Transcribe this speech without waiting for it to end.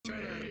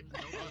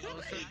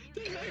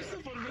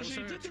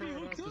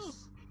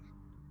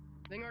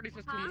Thing already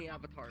says too many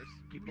avatars.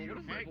 People, what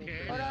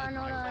if Hold on.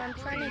 I'm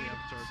trying to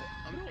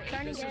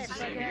get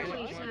so I can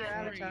actually see your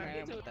avatar.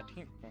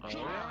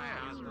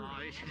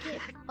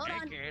 Hold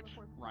on.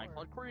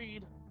 Rifle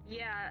Creed.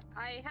 Yeah,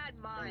 I had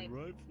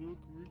mine.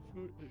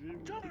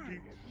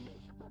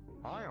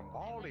 Hi, I'm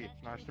Baldy.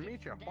 Nice to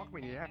meet you. Fuck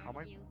me, yeah. I'm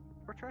like,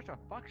 we're trying to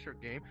fuck your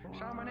game.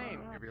 Sign my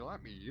name. If you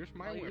let me use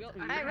my whip.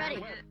 Alright,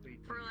 ready.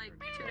 For like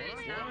 2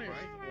 days now.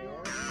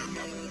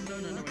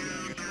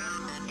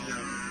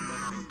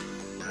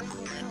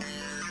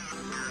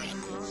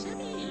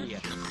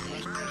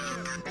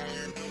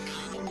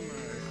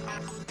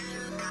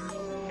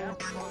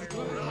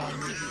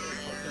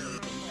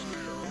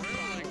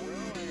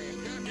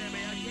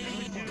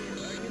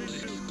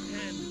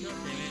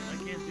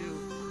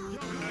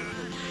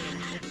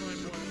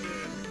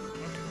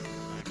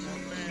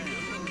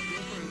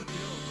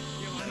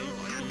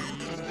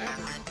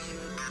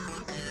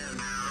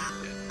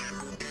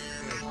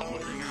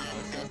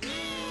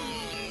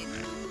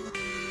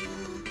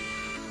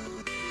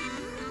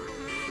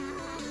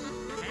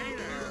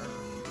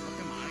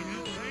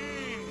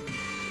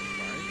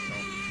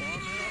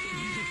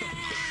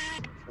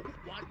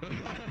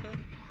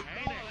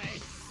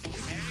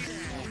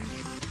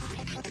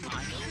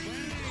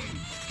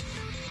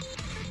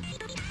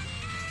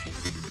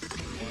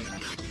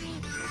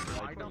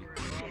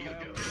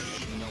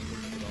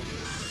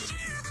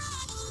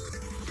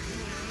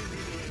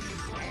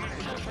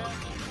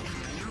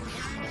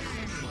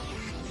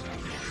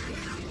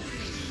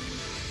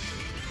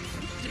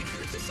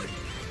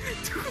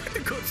 The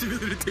cops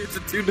really takes a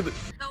tune to the. So,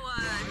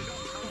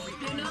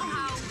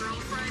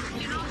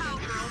 you know how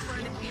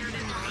girlfriend appeared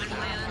in Land?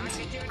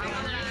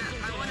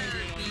 I wanna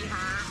be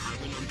her.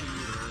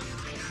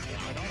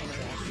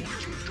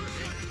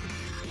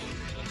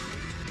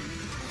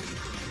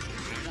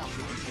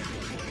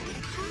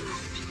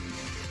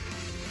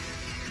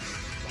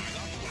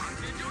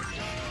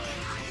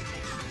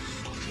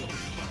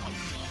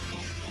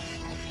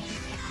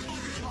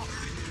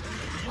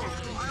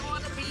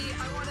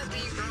 I wanna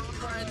be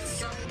girlfriend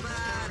so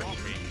bad.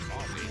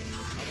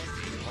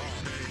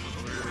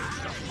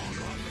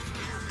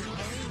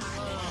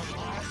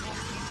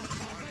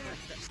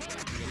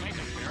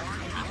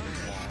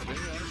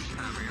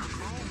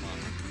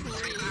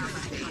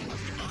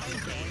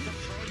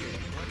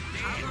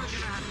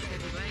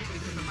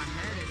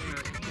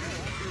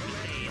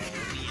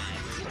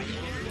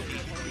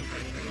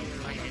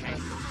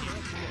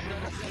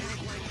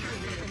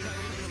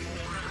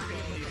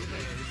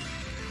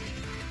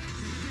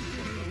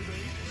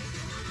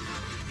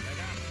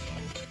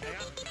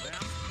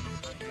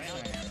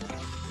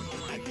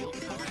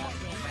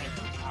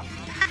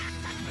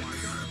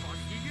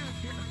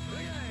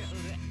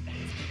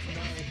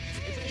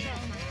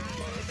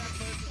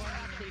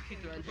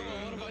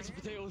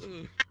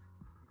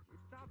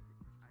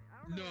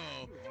 No,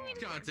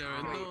 God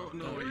damn it,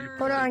 no.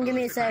 Hold on, give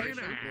me a sec.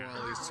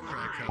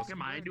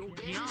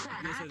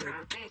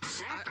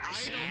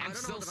 I'm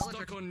still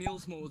stuck on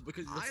Neil's mode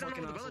because he's a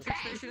fucking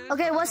asshole.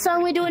 Okay, what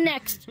song we doing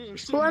next?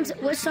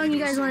 What song you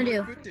guys want to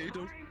do?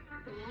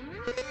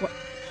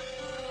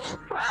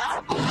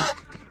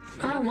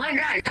 Oh my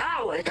god,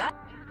 that was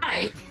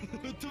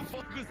What the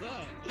fuck was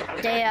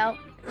that? Day out.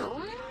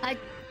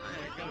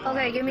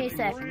 Okay, give me a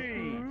sec.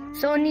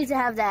 Someone needs to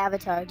have the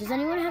avatar. Does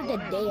anyone have the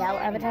day out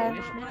avatar?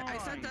 I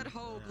sent that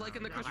hope, like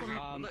in the Christmas,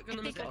 like in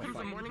the Mr.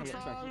 From Morning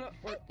song.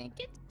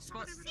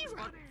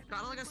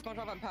 Got like a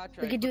SpongeBob and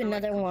Patrick. We could do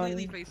another one.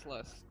 Completely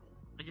faceless.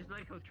 I just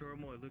like how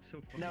turmoil looks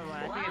so fun. No,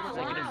 I think it's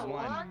negative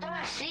one.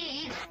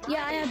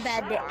 Yeah, I have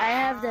bad day. I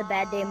have the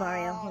bad day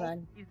Mario. Hold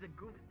on. He's a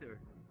goofster.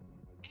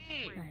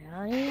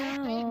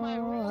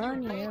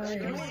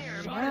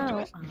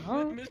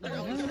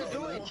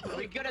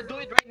 We're gonna do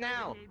it right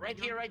now. Right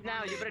here, right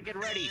now. You better get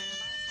ready.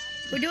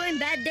 We're doing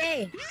bad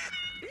day.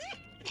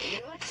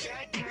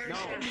 No,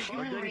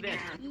 we're doing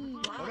this.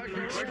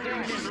 We're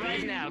doing this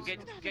right now. Get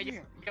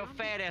your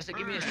fat ass to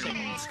give me a second.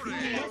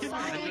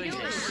 I'm doing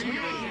this.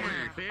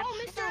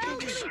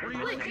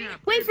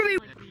 Wait for me.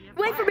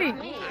 Wait for me.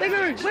 Wait.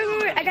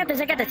 I got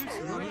this.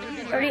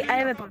 Already, I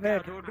have it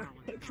prepared.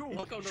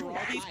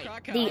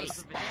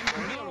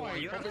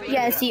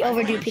 Yeah, see,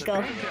 overdue,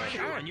 Pico.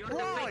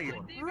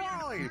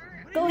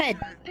 Go ahead.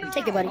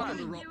 Take it, buddy.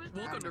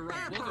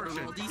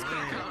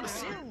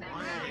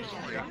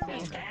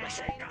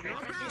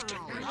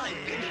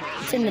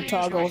 It's in the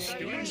toggles.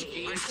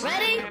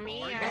 Ready?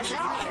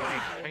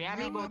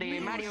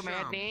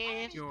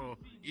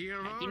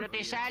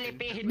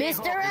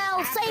 Mr.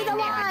 L, say the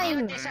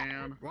line!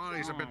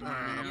 Wally's a bit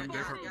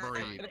different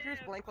breed.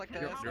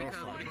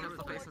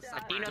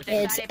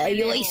 It's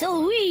Luigi,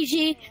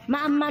 Luigi,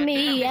 Mamma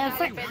Mia,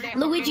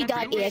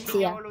 Luigi.exe.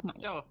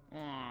 Oh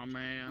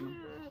man.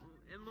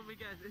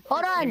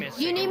 Hold on,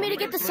 you need me to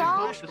get the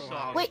song?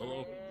 Wait.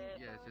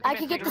 I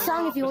can get the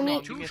song if you want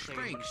me. 2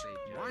 strings.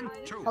 1,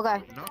 2.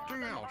 Okay.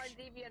 Nothing else.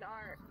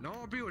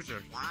 No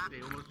abusers. Let me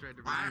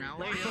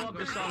pull up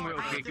the song real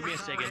quick. Give me a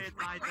second.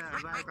 I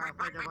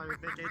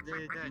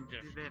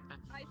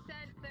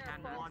sent their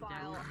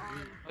profile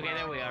on. Okay,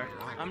 there we are.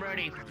 I'm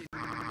ready.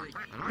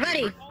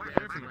 Ready?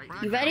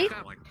 You ready?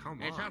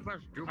 It's not for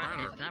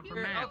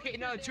okay,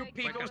 no,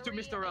 2P goes to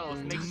Mr. L.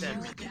 Makes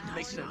sense.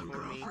 Makes sense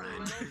for me.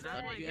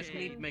 Yes,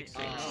 me makes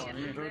sense.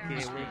 Okay, we'll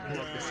pull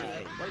up the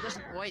second.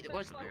 Why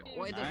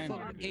the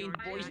fuck ain't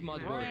voice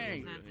mod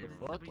working?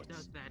 Fuck it.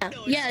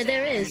 Yeah,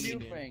 there is.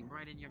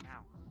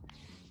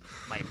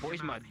 My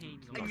voice mod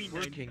not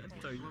working.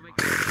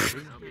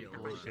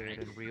 Closer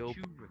and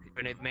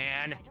reopen it,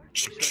 man.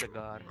 Swear to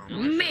God.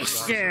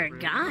 Mr.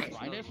 God.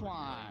 Try this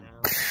one.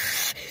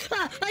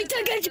 Ah,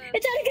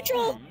 it's out of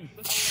control.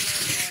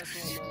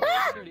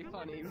 Ah!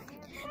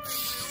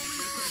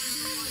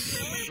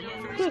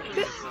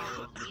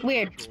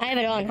 Weird. I have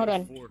it on. Hold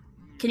on.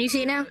 Can you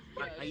see it now?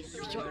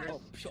 Shut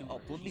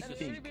up. Let me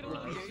think.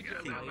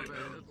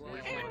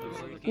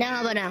 Now,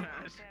 how about now?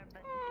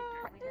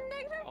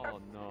 Oh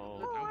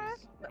no.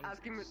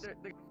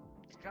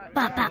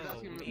 Pop, pop.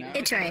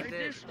 It's right.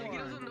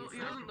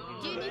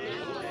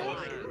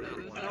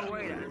 No,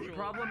 wait, the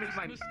problem is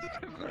my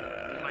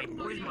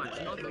voice mod's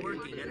not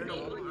working. I don't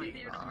know why.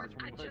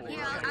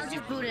 Here, I'll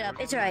just boot it up.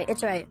 It's right.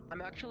 It's right.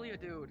 I'm actually a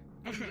dude.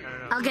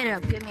 I'll get it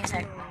up. Give me a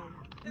sec.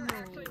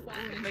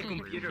 My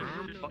computer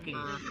is fucking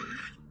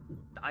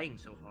dying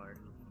so hard.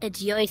 It's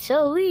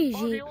so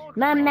Luigi.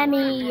 Mamma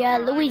mia,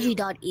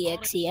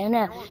 Luigi.exe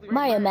and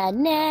Mario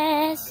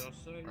Madness.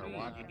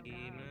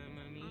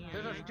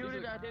 There's a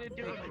student that didn't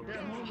do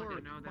their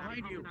homework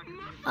behind you.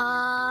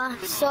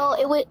 So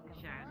it would.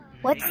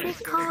 What's this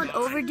called?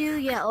 Overdue?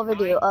 Yeah,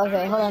 overdue.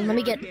 Okay, hold on. Let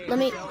me go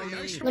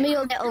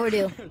get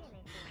overdue.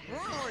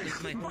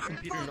 My whole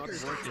computer not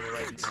working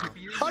right now.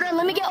 Hold on,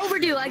 let me get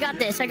overdue. I got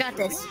this. You want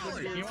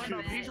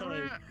a piece of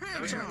that?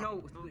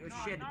 No,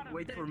 shit.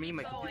 Wait for me.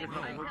 My computer's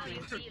not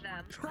working.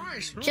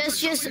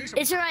 Just,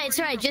 it's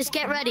alright. Just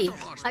get ready.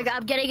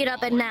 I'm getting it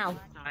up and now.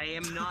 I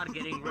am not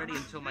getting ready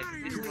until my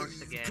computer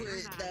works again.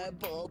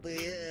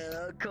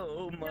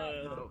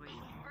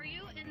 Are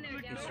you in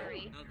their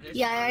gallery?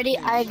 Yeah,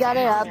 I got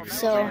it up,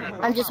 so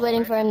I'm just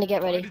waiting for him to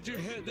get ready.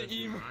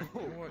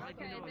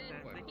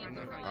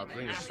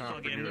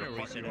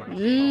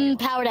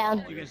 Power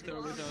down.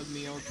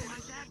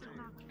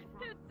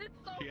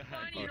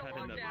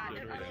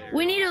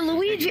 We need a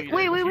Luigi.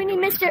 Wait, we need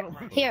Mr.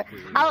 Here,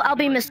 I'll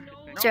be Mr.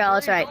 L.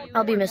 It's alright.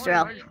 I'll be Mr.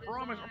 L.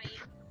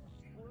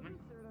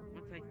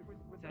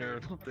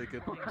 Here, take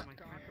it.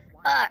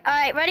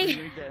 Alright,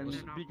 ready?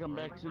 Become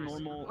back to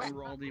normal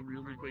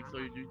really quick so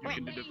you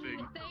can do the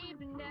thing. They've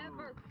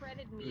never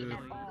credited me at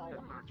all.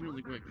 It's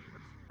really quick.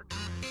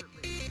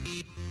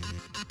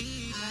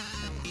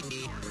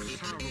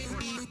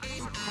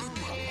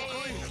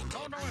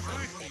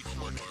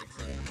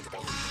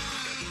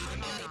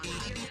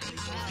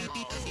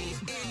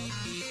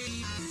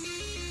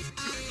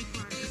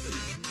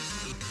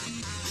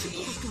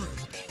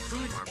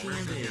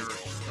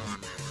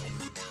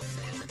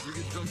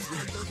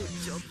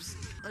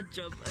 A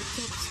jump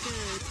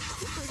scared.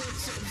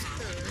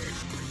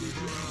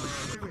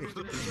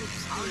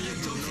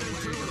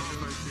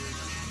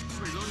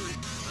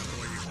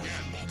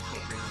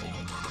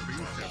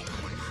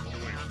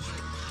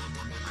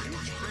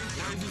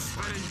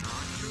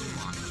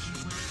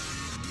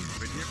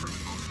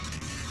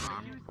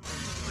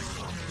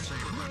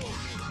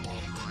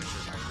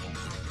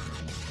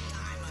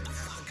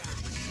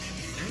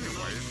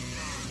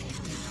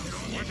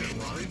 What did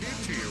Raleigh do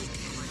to you?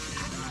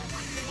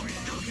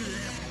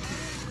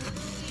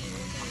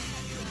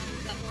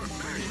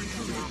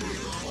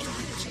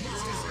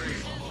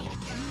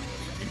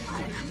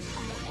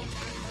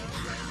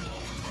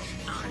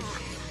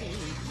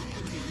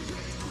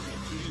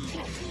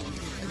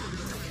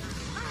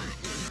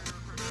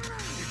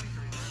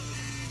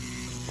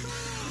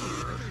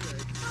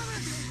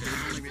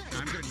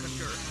 I'm good,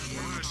 Mr.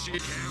 Wanna see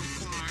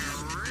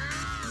campfire?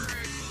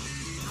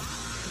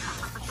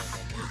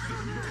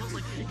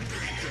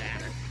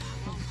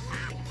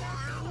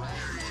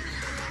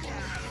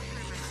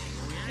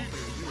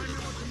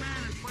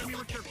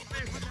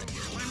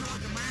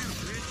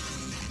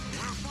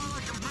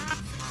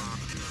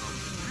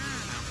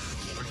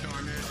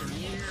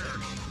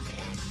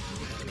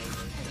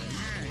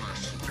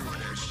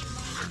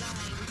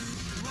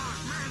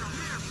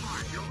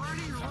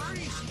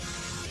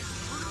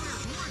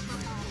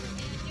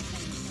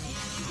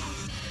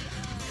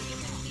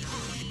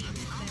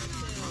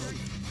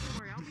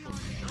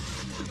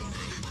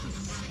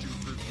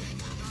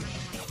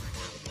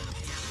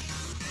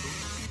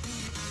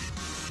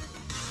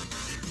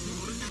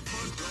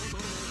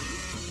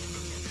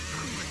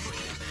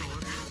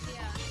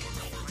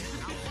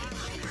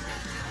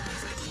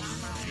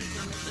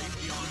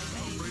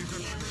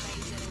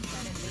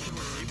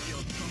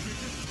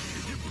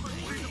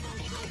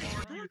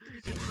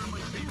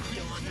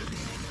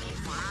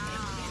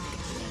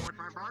 It's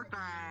my birthday! I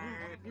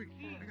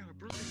got a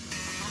birthday.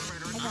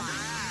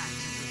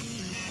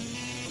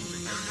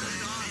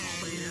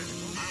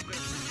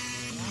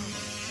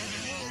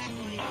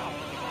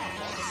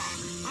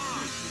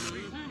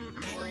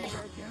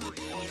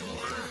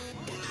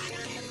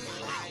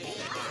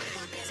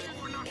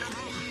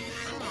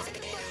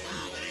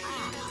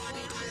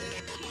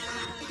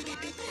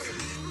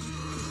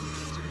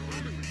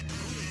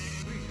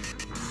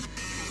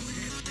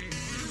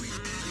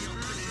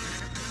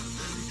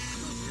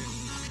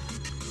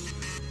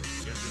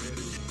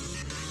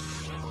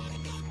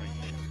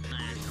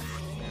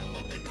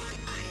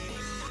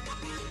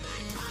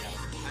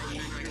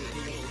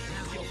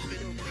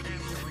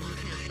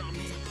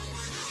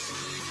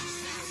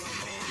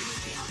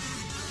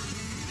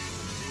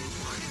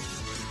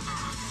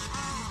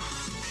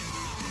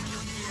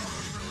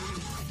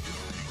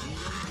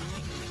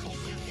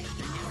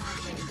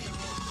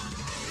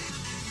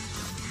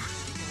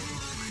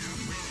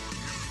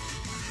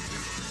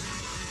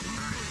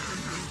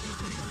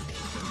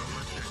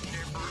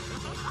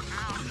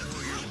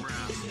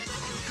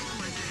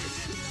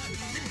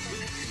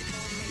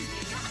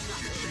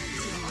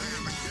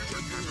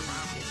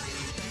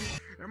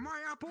 And my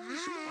apple is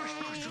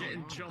smashed.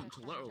 Getting jumped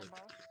low.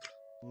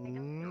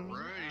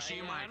 Right,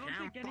 see my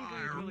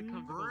campfire. really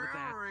comfortable with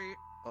that. Right.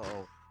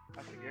 Uh-oh.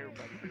 I think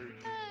everybody heard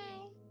you.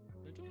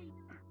 I joined.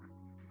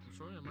 I'm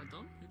sorry, am I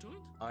done? You joined?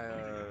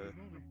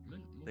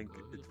 I think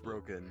it's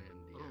broken.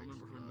 I don't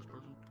remember who this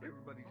person.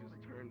 Everybody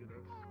just turned it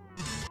up.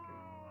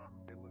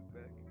 They look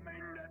back.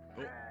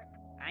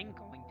 I'm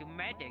going to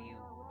murder you.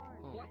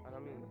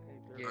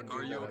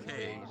 Are you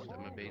okay?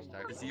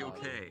 Is he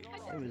okay?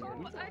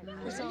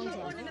 The song's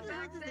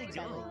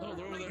Oh,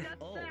 they're over there.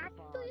 Oh.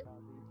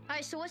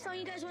 Alright, so what song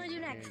you guys want to do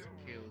next?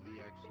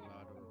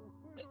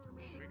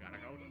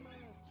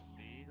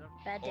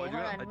 Bad day. Oh, Hold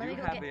on. I Let me do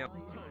go have get.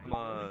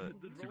 a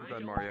Super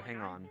Bad Mario.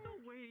 Hang on.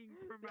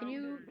 Can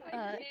you?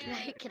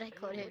 Can I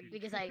code it?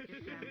 Because I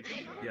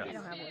Yes. don't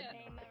have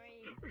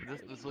one.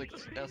 This is like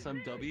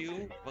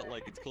SMW, but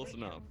like it's close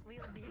enough.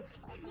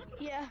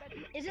 Yeah.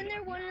 Isn't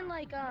there one in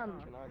like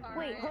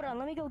Wait, hold on.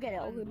 Let me go get it.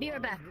 I'll be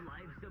right back.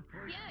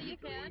 Yeah, you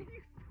can.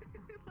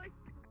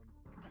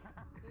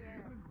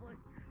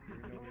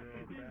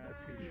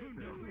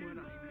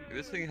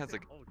 This thing has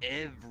like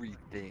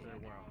everything.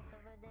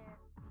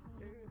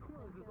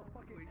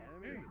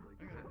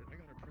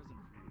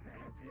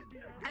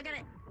 I got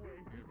it.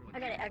 I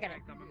got it. I got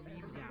it.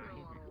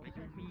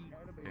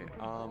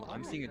 Okay,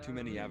 I'm seeing too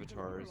many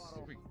avatars.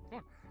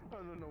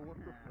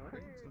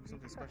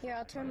 Here,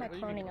 I'll turn my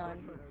cloning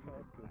on.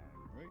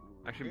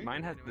 Actually,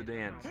 mine has the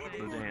dance.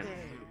 The dance.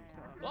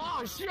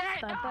 Oh shit!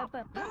 I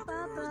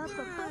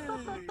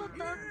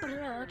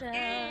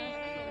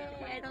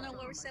don't know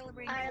what we're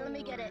celebrating. Alright, let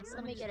me get it.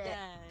 Let me get it.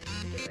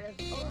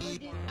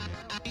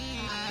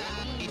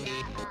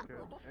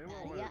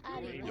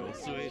 Yo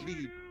soy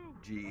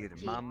Luigi,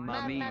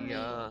 mamma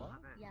mia.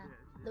 Yeah.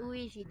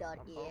 Luigi.exe.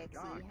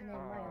 And then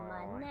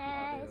Mario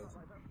Manes.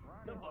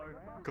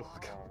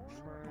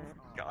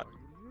 God.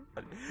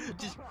 It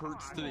just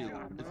hurts to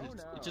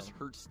it just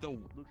hurts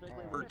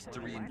to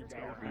read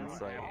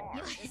inside.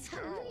 Yo, it's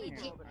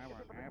Luigi.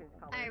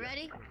 Alright,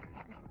 ready?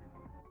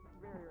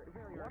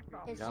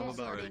 It's Yeah, I'm just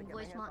about loading. ready.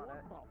 Voice mod.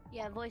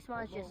 Yeah, voice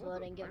mod is just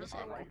loading. Give it a sec.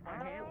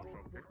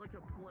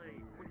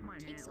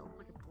 Takes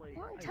a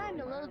long time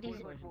to load these.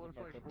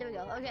 There we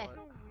go. Okay.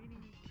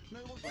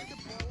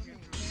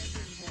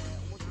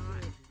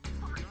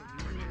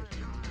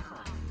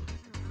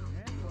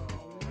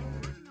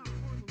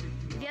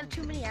 If you have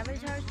too many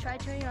avatars, try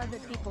turning other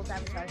people's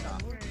avatars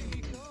off.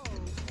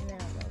 And then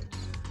it loads.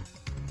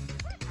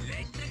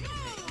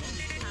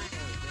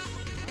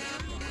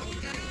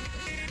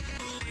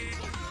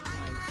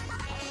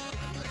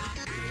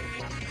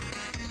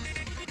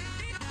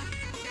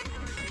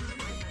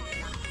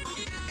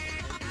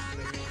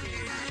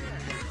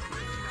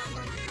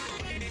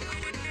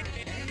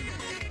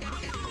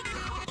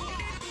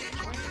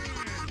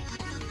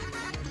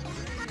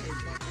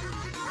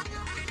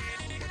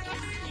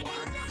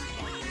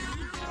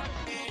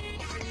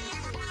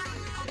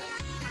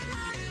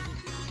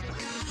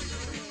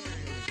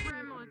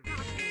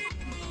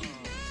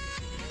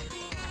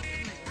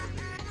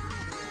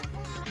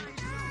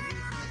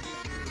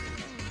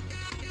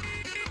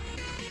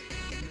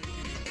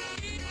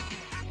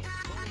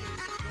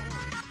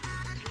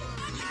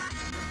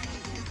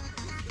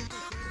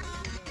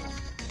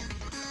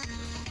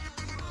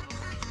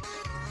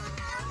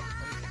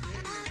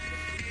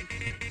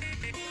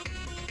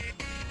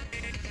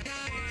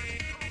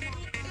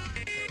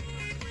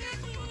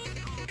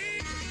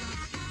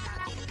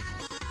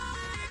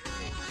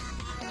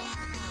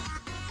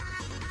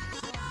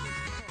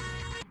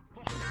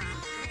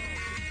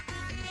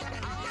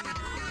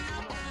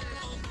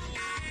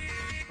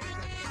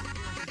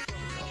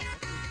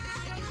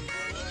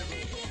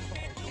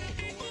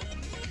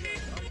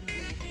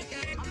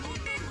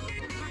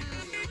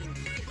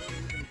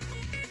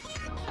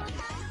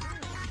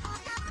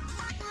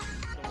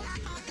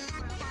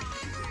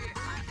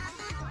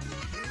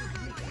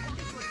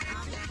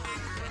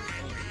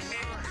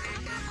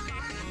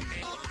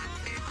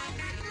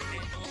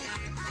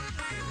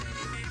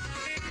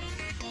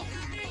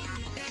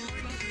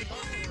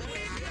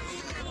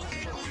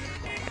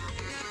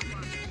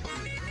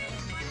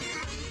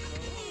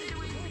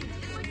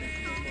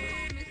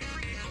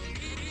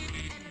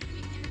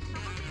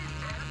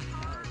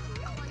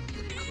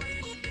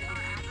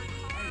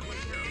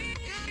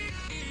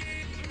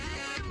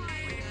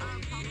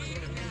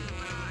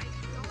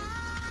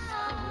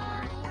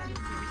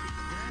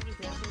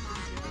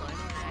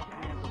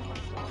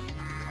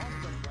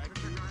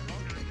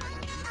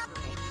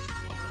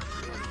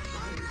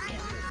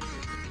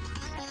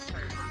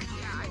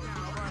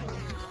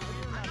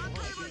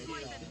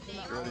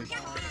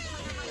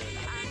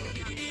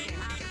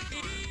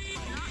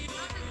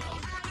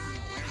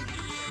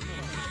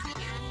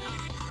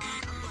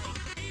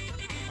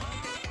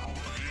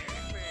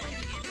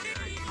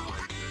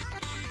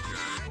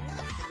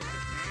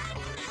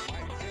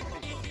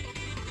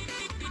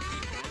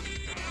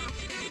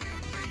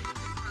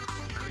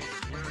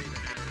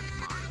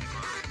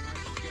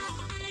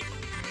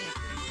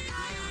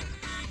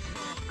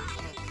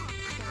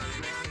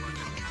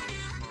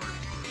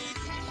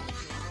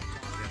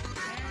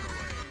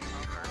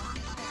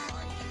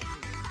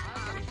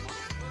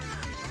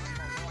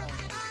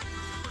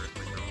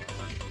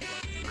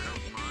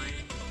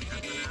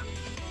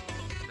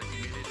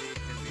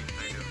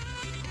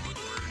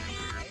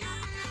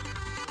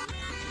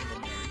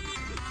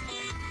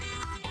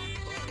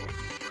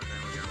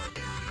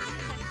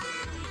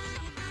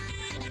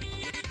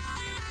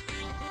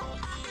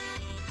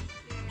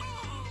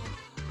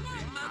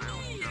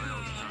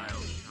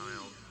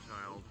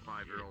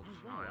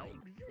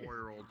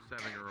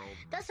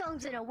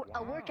 song's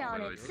a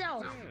workout in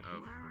itself.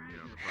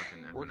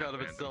 Workout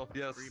of itself,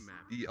 yes.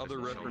 The other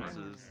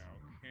references.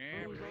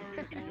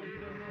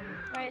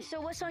 Alright, so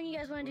what song you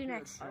guys want to do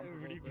next?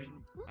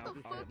 What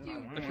the fuck,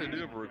 you? Actually, I do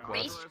have a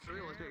request.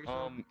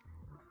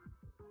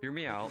 Hear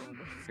me out.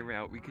 Hear me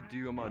out. We could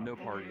do no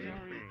party.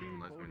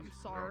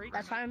 Sorry.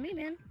 That's fine with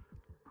me, man.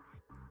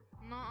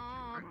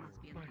 Nuh-uh.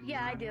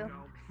 Yeah, I do.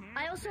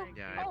 I also.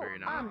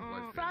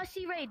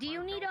 Frosty Ray, do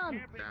you need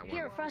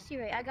Here, Frosty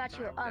Ray, I got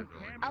you.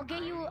 I'll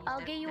get you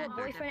a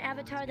boyfriend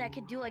avatar that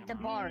could do like the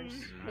bars.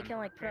 They can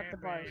like put up the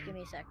bars. Give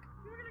me a sec.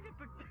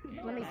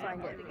 Let me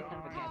find it.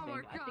 Oh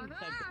my god.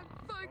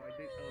 Fuck.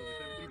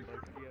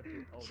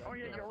 Oh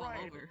yeah, you're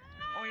right.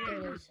 Oh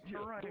yeah,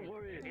 you're right.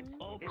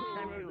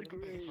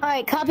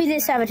 Alright, copy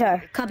this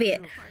avatar. Copy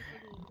it.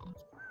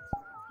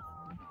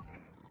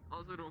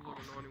 Also don't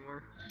fucking know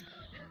anymore.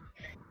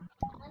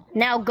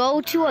 Now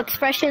go to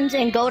expressions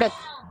and go to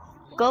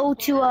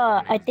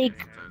I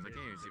think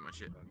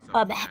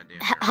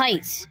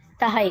heights.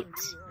 The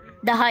heights.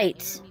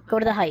 Go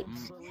to the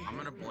heights. I'm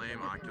gonna blame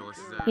Oculus.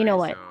 You know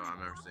what? So I'm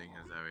never seeing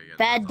his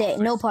Bad day.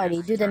 No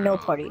party. Do the no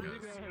party.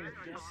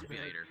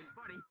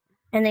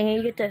 And then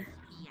you get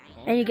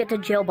the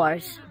jail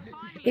bars.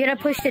 You're gonna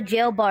push the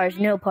jail bars.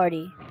 No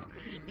party.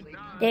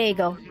 There you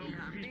go.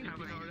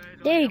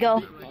 There you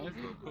go.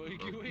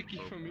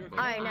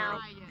 Alright, now.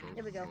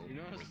 Here we go.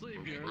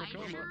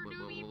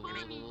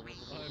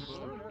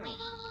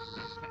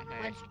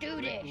 Let's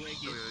do this.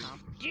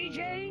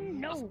 DJ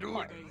no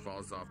party.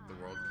 Falls off the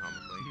world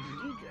comically.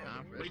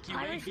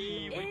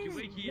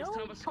 Wakey, it's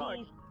time for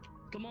school.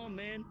 Come on,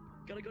 man.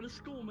 Gotta go to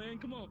school, man.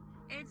 Come on.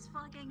 It's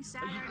fucking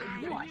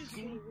Saturday. What?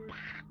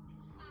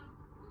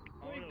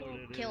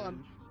 Kill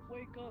him.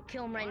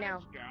 Kill him right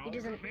now. He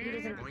doesn't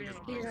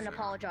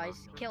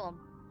apologize. Kill him.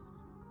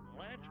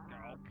 Let's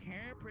go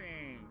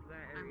camping.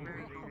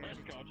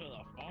 Let's go to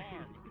the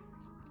farm.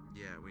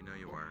 Yeah, we know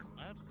you are.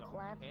 Let's go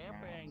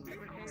camping.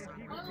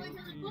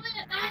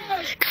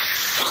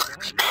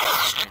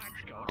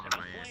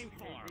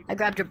 I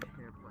grabbed your. Let's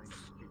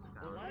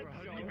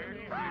go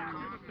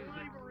to the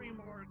slavery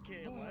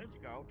market. Let's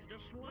go to the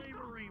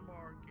slavery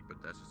market. But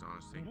that's just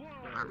honesty.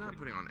 I'm not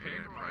putting on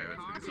any private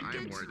because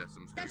I'm worried that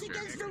someone's That's gonna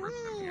share against the anything with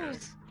them.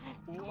 rules.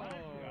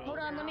 Hold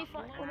on, let me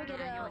get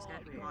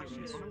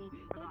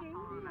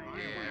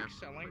Yeah.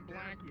 Selling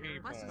black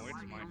people. Plus, this is It's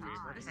my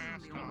favorite this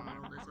isn't the old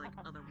world. There's like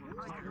other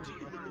worlds.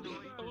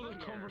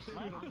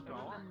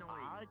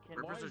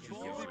 Rippers are just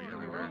usually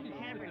everywhere.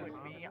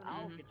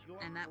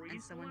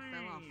 And someone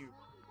fell off.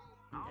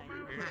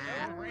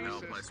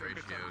 No place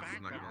ratios.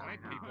 Not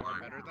gonna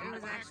It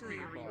was actually a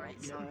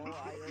rewrite song.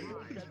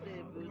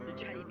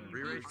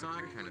 Rewrite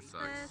song kind of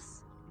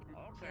sucks.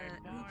 He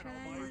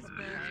tries,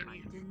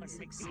 but didn't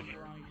succeed.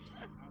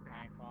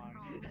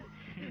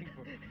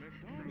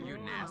 You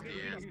nasty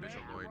ass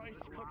Bishop Lloyd.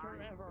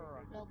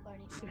 No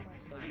party.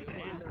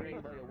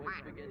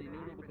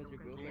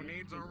 Who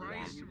needs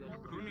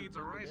a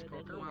rice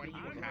cooker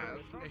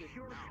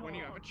when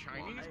you have a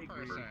Chinese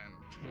person?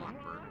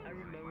 Whopper.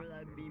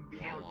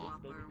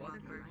 Whopper.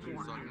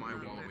 Suck my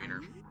wall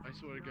wiener. I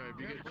swear to God, if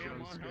you get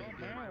Jones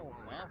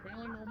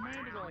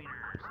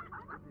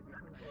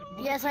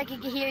Yes, I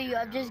can hear you.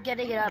 I'm just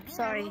getting it up.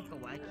 Sorry.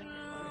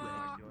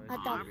 I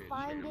have to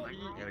find it.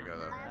 Gotta go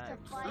though. I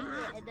have to find it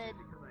and then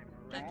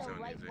get the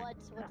right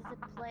ones. What does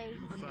it play?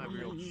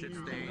 5-year-old shit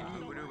stain.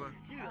 Hooba dooba.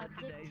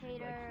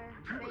 Dictator.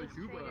 Race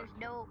traders.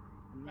 No.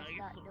 That's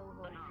not no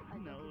voice.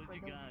 I'm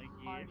looking for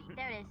no arms.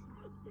 There it is.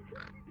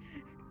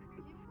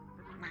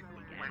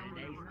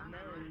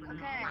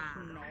 Okay.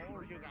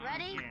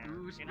 Ready?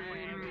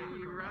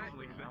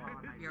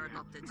 You're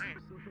adopted. You're adopted.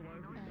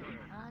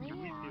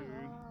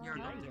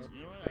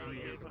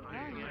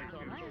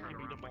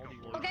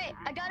 Okay,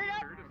 I got it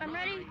up. I'm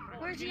ready.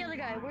 Where's the other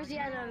guy? Where's the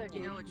other You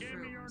dude? know it's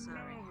true. I'm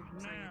sorry.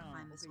 So I gotta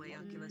find this way,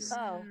 Oculus.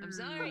 Oh. I'm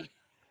sorry.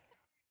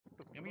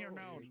 Give me your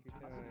nose.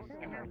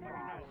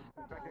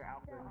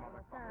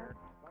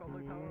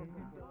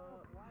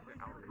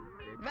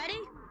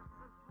 Ready?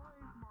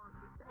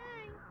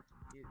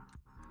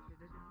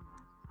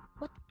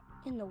 What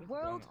in the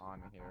world? On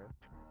here.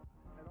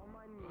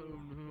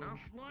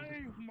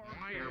 Slave market.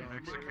 Why are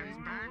Mexicans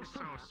back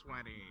so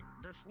sweaty?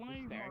 The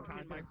slave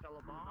market, my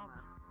fellow Bob.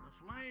 The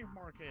slave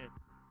market.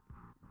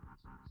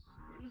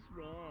 Where's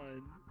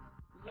Ron?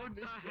 What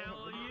the hell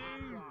are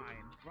you?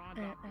 Ron,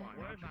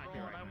 where's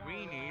Ron? We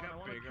need a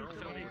bigger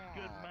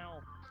good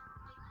mouth.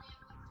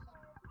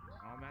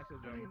 I'll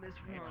message him.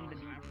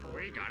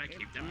 We gotta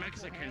keep the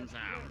Mexicans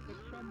out.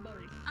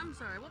 I'm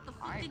sorry. What the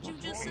fuck did you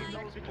just say?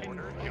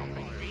 Order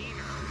jumping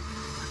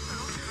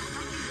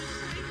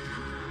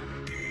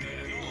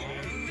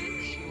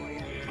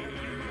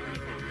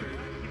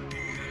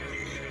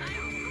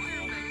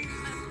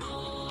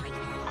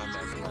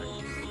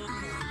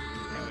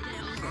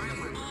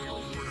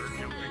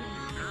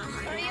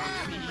Hurry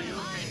up!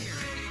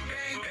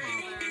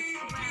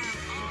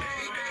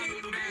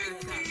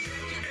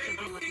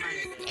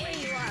 There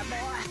you are,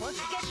 boy.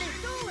 Let's get this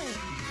going.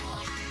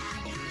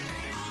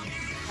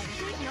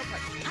 No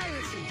party.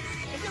 Piracy.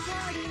 It's a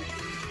party.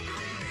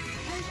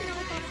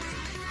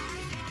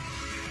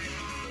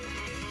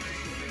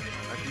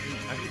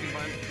 Actually,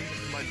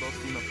 combine both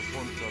female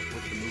perform stuff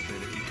with the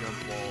movement if you jump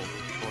while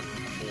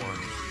fucking perform.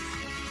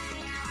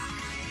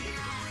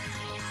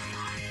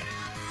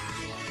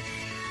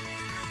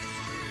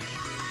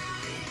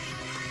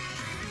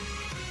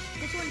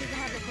 This one doesn't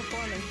have the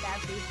performance,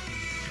 sadly.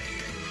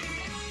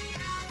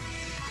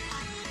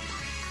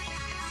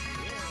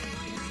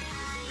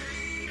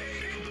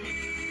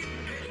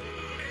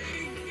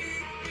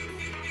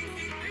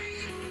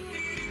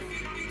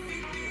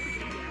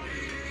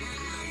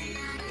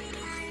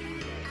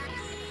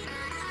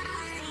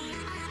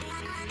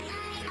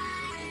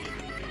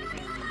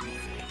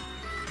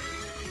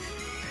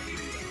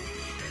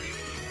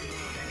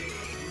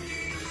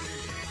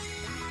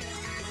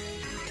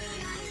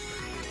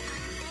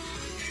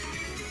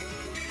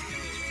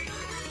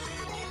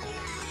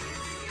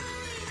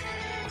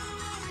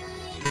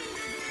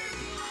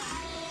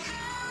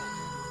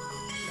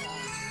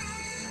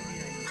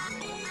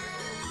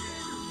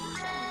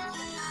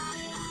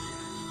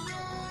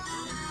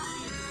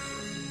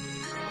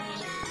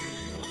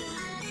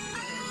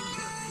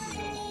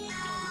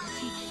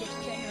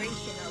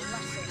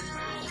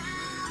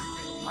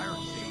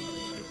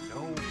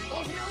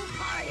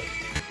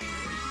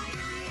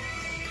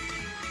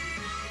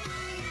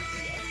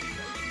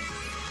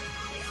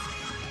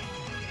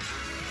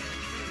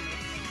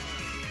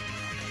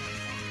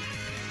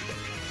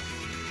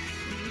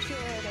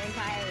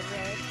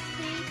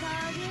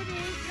 Because it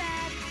is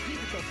bad. You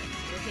could go to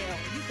jail.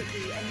 You could do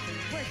anything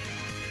worse.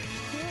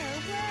 There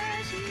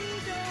was you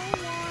don't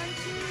want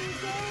to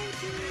go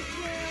to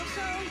jail,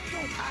 so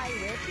don't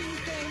pirate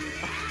these games.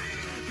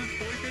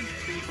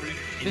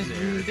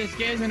 This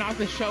game's been off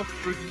the shelf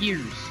for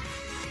years.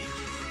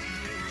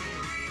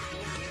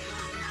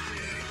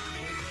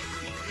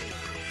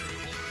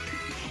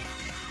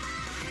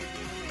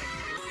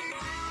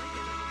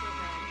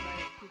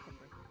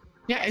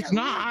 Yeah, it's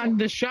not on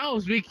the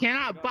shelves. We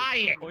cannot buy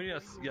it. Oh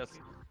yes.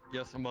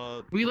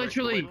 We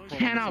literally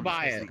cannot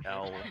buy it.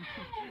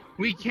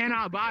 We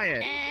cannot buy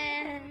it.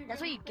 And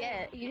that's what you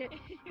get. You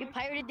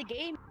pirated the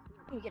game,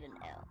 you get an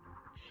L.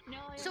 No,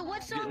 so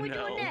what song are we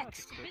doing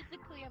next?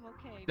 Physically, I'm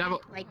okay.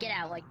 Devil. Like, get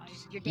out. Like,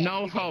 just, you're dead.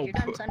 No hope. You're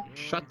done, son.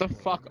 Shut the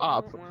fuck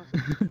up.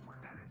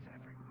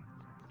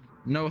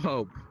 No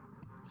hope.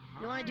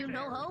 You want to do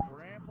No Hope?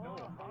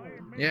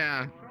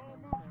 Yeah.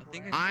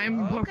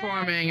 I'm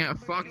performing.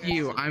 Fuck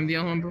you. I'm the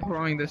only one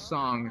performing this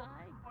song.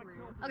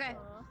 Okay.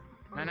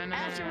 No.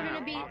 After we're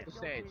gonna be. Off the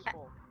stage.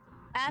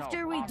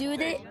 After we do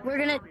that, we're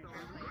gonna.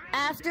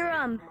 After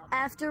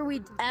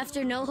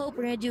No Hope,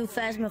 we're gonna do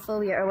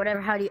Phasmophobia or whatever.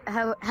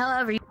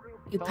 However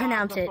you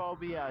pronounce it.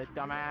 Thalassophobia,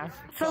 dumbass.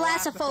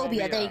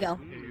 Thalassophobia. There you go.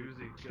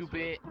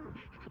 Stupid.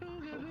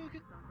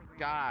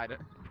 God.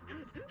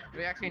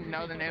 We actually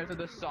know the names of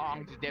the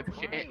songs,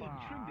 dipshit.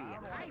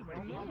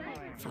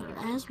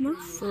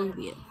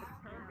 Phasmophobia.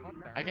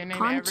 I can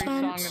name every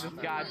song of this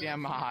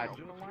goddamn mod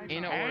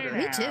in order.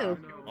 Me too.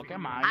 Okay,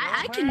 man.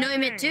 I can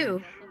name it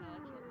too.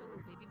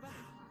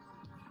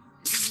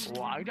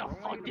 Why the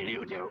fuck did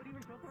you do?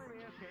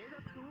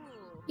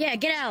 Yeah,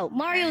 get out.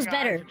 Mario's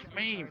better.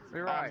 Me.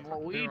 I'm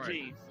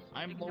Luigi.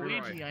 I'm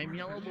Luigi. I'm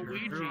yellow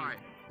Luigi.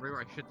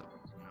 Rewrite. Shit the.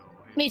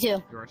 Me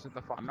too. Sit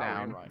the fuck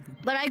down.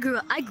 But I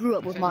grew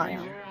up with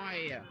Mario.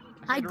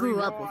 I grew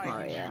up with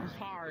Mario.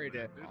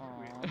 Hard.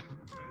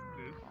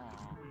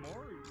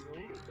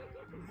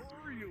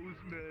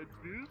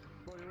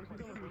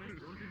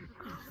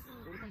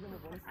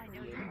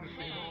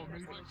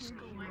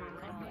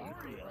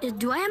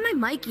 Do I have my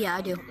mic? Yeah,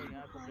 I do.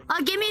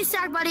 Give me a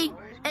sec, buddy.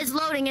 It's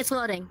loading.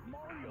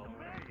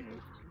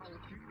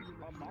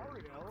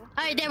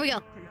 Alright, there we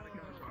go.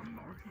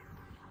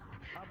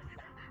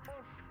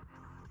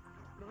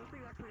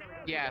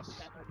 Yes,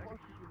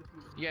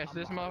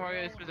 this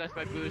motherfucker is possessed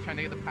by Boo's trying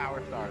to get the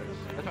power stars.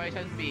 That's why he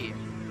says B.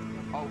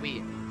 Oh,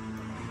 we.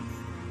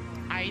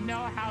 I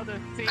know how the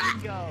thing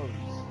goes.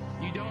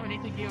 You don't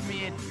need to give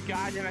me a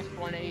goddamn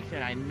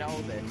explanation. I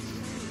know this.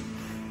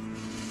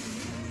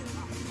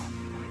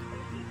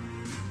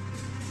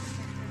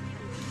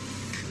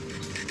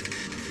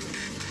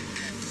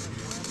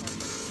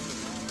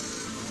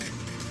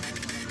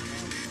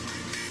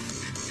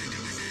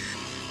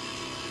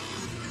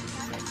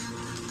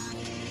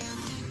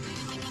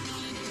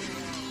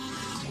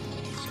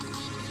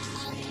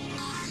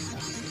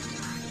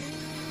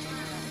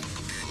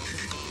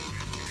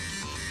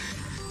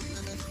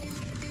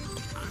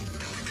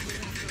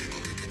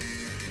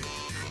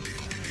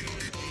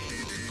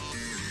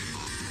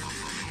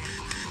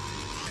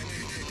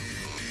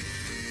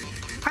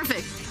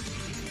 Perfect.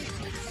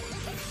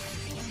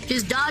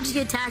 Just dodge the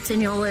attacks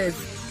and you'll live.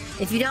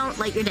 If you don't,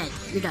 like, you're dead.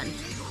 You're done.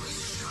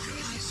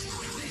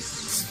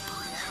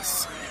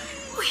 Spoilers.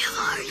 We have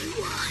already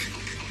won.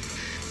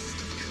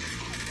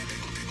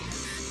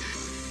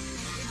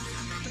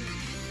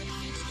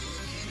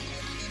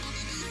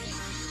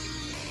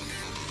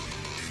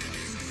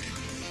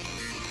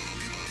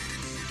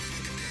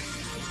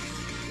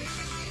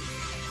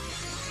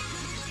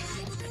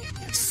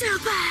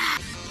 Super!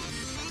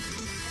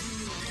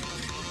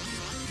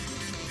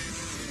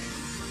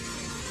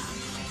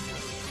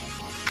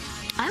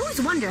 I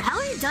always wonder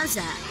how he does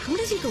that. How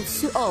does he go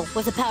oh,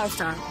 with a power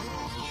star.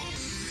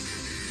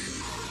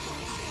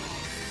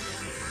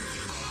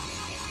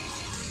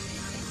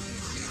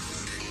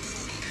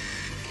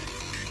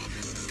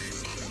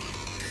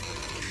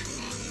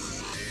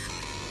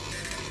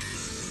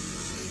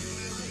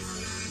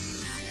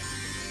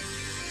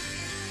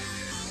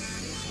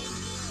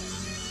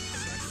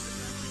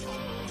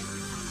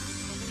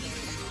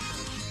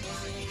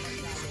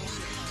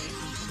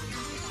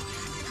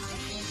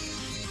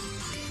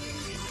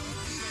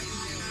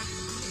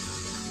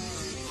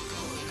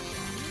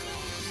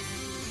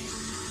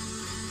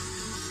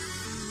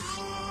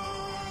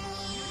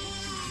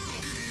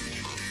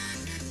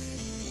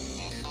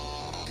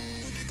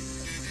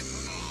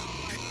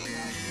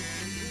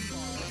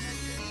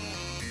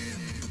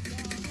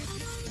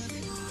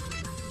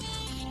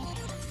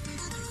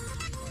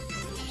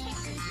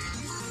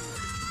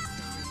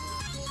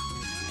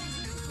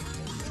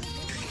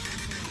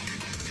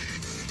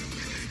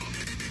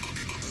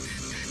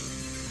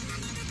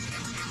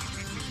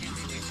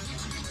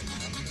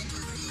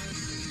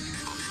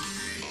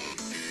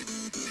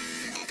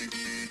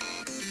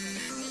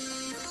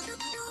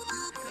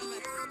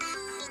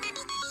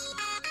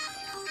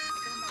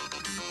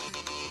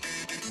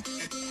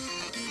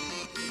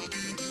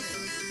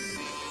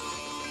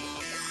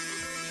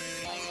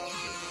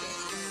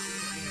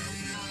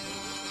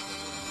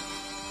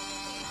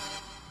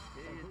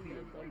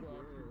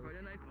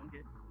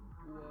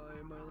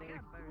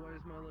 Why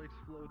is my legs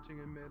floating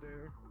in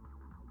midair?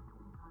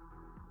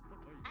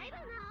 I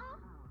don't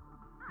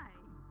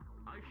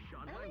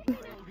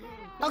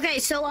know. Okay,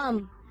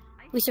 so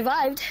we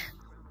survived.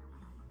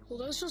 Well,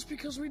 that's just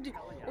because we did.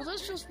 Well,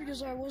 that's just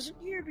because I wasn't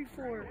here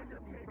before.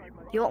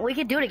 You want? We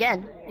could do it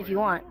again if you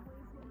want.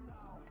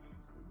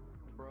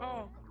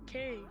 Oh,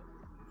 okay.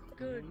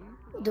 Good.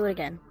 Do it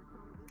again.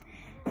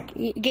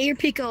 Get your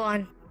Pico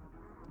on.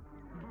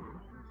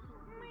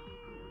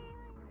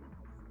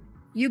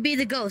 You be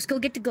the ghost. Go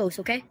get the ghost,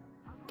 okay?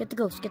 Get the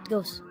ghost. Get the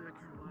ghost.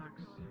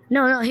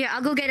 No, here.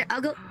 I'll go get it.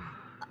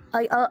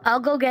 I'll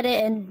go get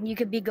it, and you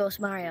could be Ghost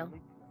Mario.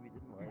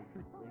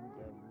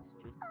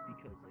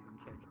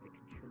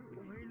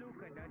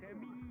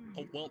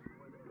 Oh well.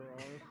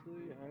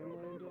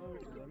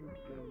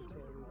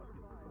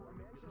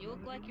 You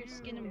look like you're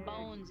skin and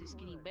bones, you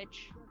skinny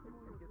bitch.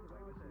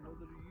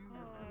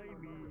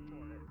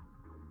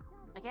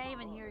 I can't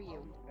even hear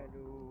you.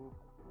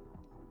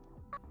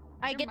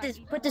 Alright, get this.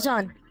 Put this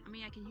on. I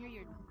mean, I can hear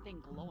your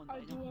thing glowing, but I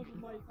I do don't have hear a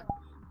you. mic.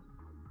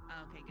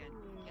 Oh, okay, good.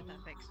 Get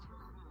that fixed.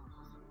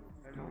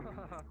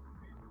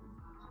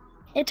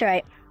 It's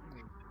alright.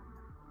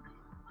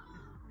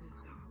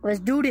 Let's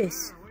do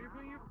this.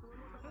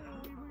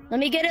 Let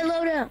me get it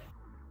loaded up.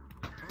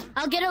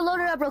 I'll get it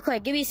loaded up real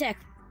quick. Give me a sec.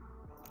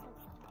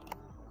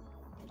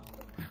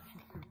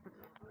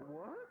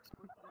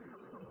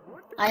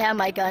 I have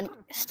my gun.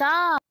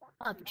 Stop,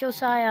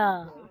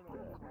 Josiah.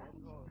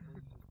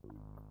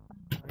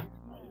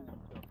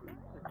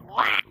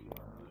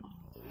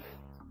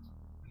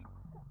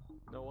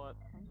 Know what?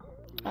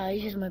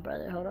 He's just my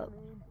brother. Hold up.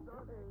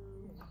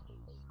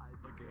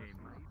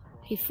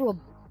 He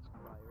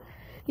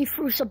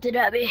threw something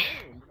at me.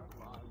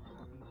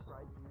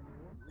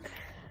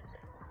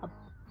 A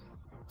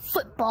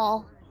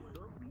football.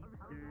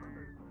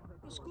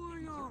 What's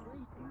going on?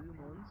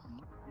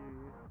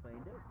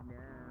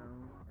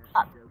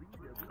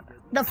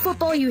 The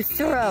football you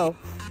throw.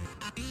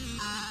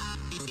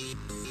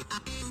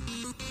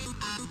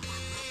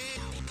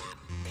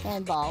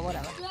 Handball,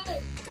 whatever.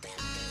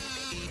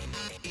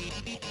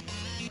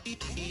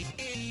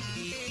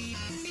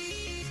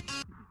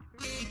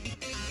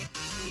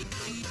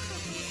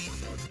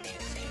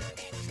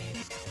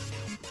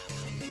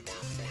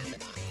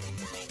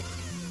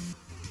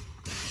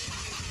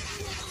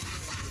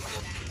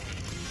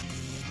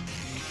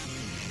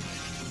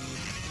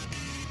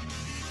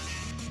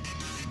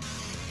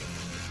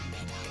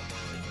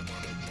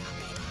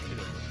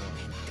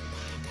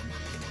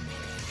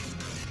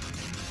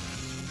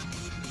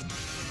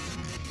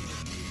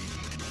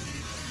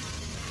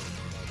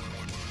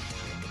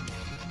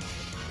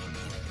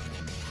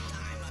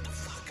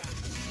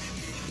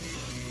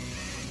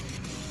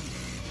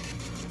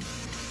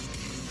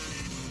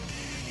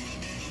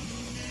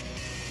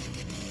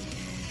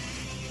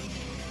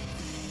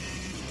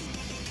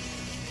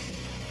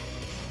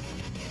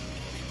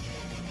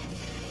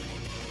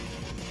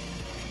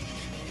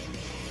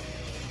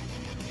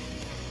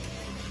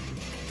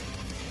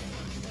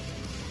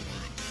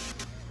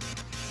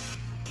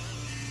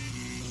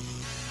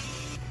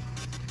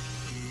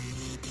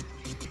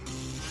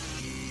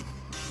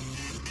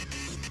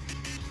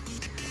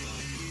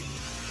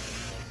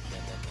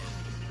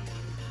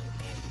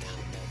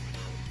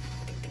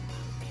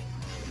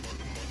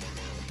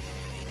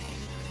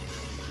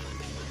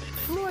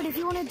 Lord, if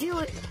you want to do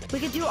it, we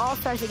could do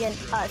All-Stars again.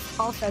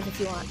 All-Stars if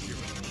you want.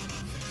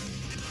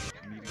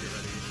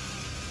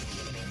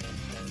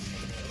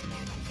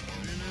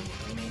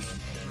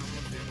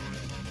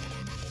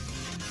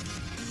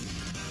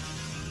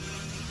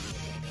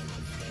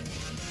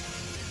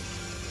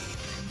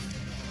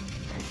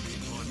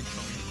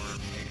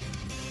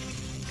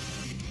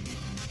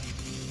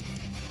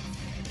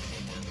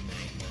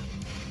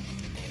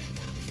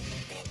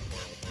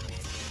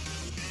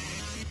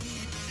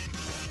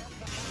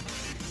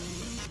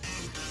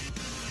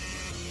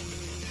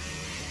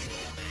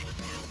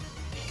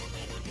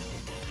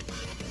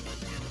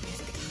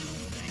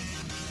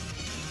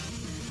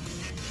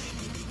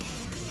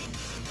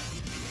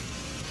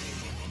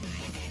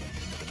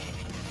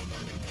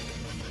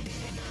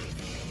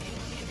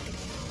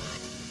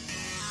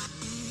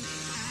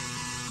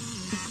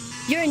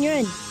 You're in. You're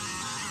in.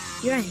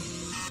 You're in.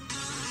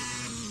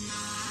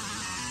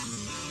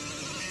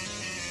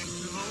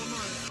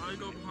 I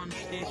go behind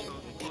Steve.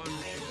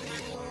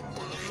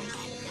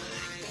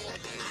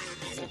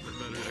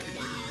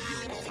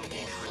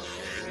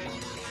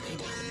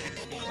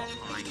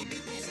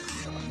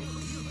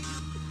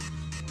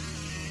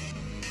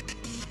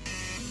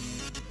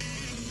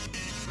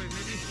 Wait,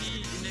 maybe he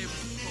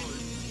enables the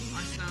pause. I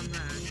stand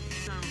there,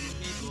 stand on the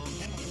keyboard.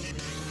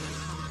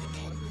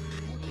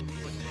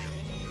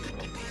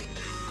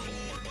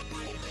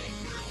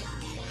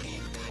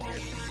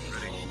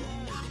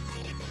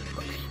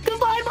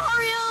 Goodbye,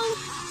 Mario!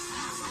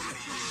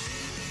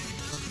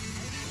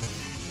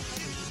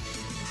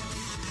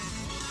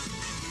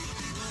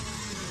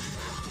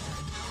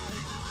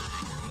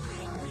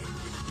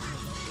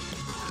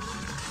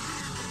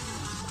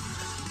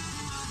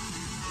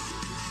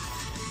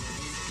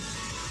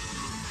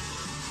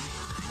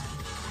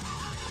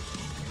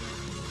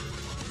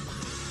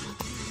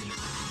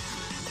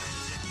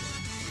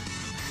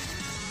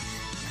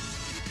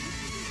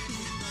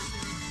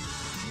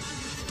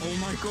 Oh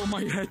my god,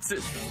 my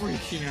headset's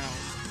freaking out.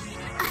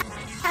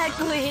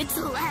 Actually, it's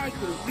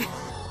lagging.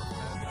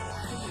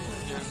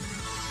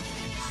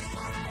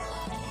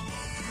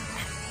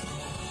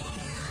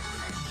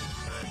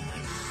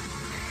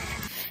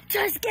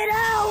 Just get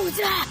out!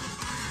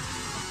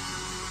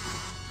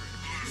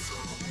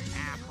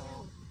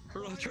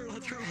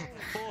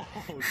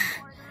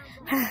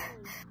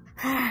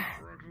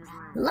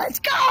 Let's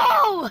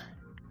go!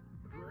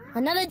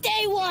 Another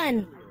day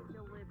one!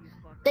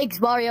 Thanks,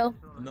 Mario.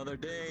 Another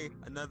day,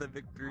 another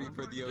victory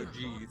for the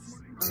OGs.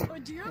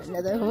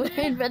 Another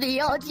win for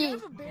the OGs. Do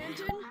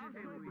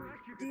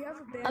you have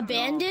abandoned?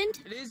 Abandoned?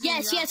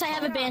 Yes, I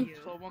have abandoned.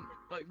 So I want,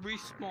 like,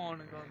 respawn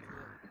and go into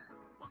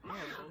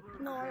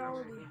it. No, I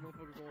already.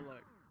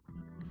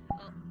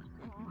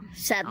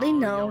 Sadly,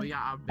 no. Yo, we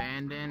got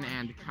abandoned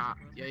and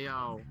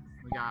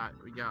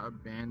we got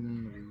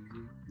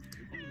abandoned,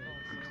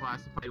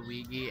 classified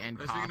Ouija, and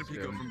I was gonna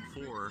pick up costume.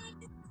 from 4.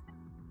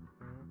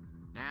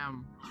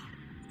 Damn.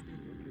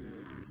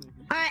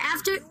 All right,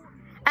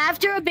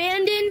 after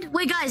abandoned.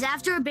 Wait, guys,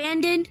 after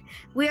abandoned,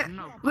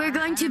 we're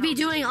going to be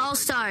doing all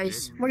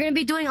stars. We're gonna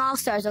be doing all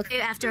stars,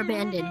 okay? After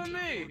abandoned.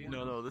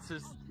 No, this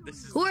is.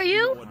 Who are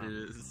you? What it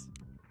is.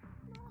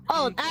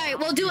 Oh, all right.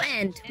 We'll do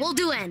end. We'll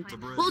do end.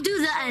 We'll do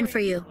the end for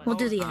you. We'll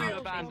do the end.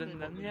 Abandon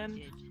them, the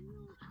end.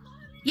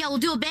 Yeah, we'll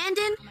do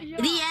abandon,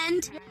 the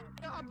end,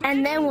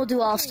 and then we'll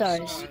do all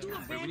stars.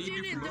 Wait, we need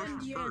to do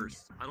promotions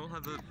first. I don't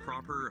have the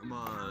proper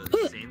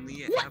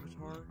Stanley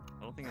avatar.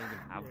 I don't think I even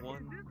have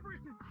one.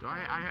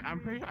 I'm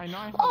pretty. I know.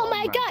 I have Oh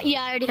my all god!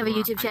 Yeah, I already have a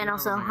YouTube channel,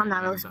 so I'm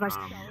not really surprised.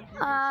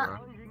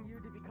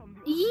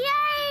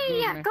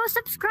 Yay! Go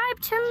subscribe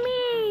to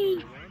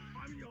me.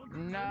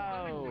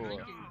 No.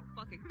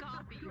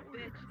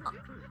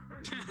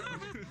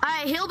 All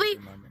right, he'll be.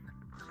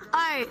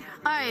 All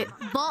right.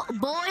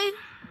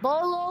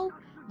 Bolo,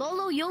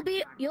 you'll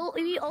be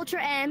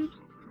Ultra M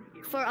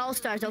for All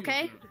Stars,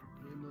 okay?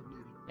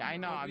 Yeah, I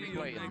know. I'm just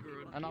waiting.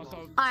 And also.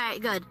 All right,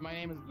 good. My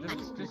name is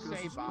just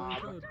say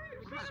Bob.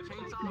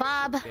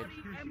 Bob.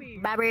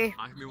 Bobby.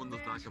 I can be one of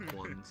those backup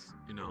ones,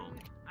 you know.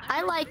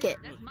 I like it.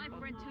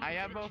 I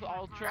have both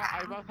Ultra.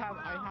 I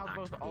have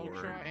both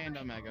Ultra and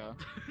Omega.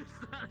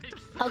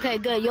 Okay,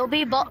 good. You'll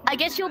be both. I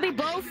guess you'll be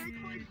both.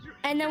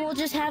 And then we'll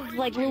just have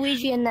like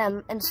Luigi and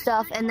them and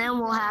stuff, and then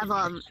we'll have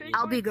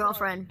I'll be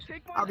girlfriend.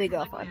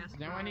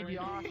 Now I need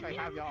Yosh. I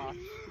have Yosh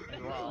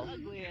as well.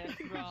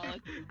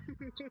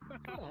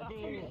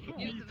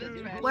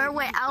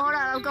 Wait, hold on,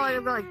 I'm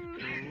going.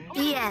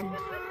 The end.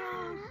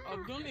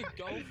 I've got a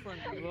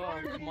girlfriend as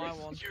well. My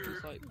one,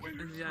 just like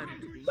in the end.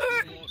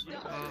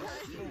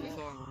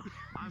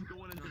 I'm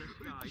going into the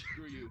sky.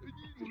 Screw you.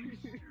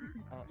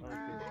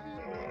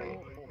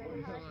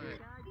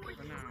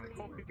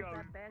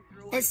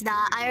 It's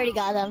not. I already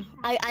got them.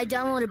 I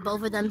downloaded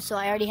both of them, so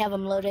I already have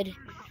them loaded.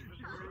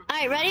 All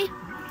right, ready?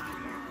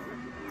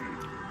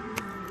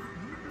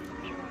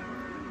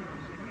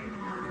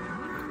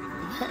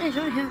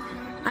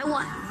 I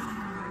want.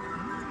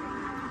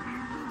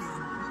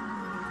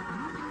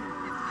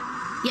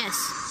 Yes.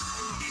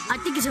 I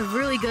think it's a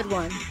really good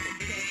one.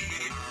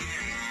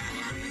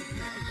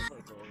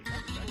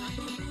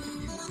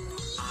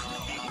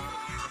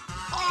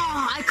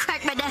 Oh, I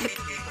cracked my neck.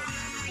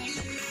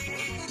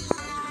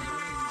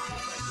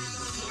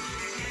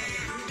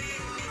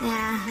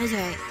 Yeah, that's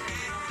alright.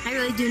 I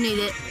really do need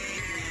it.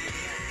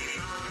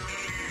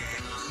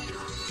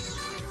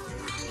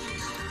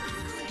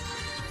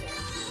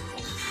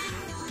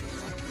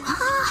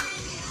 Ah!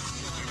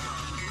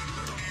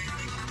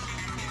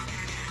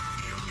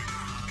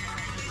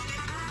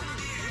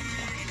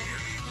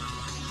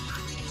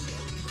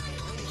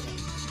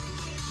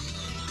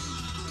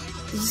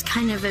 This is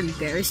kind of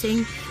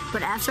embarrassing,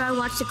 but after I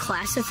watched the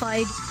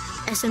classified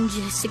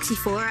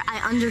SMG64,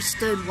 I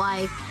understood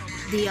why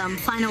the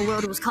final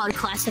world was called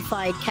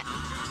Classified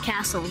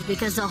Castles,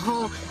 because the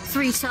whole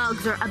 3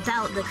 songs are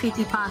about the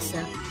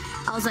creepypasta.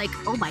 I was like,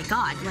 oh my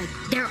god, like,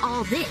 they're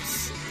all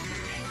this.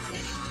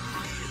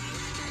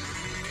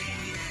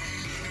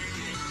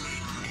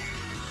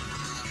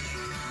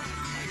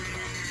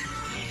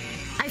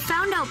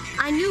 found out,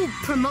 I knew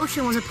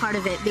promotion was a part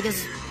of it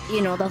because,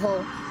 you know, the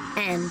whole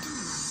end.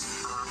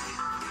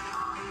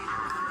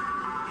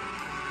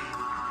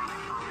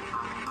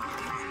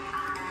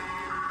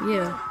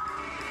 Yeah.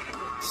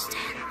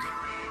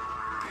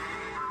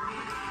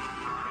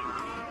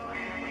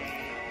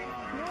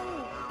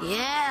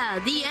 Yeah,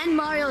 the end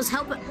Mario's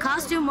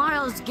costume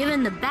Mario's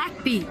given the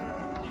backbeat.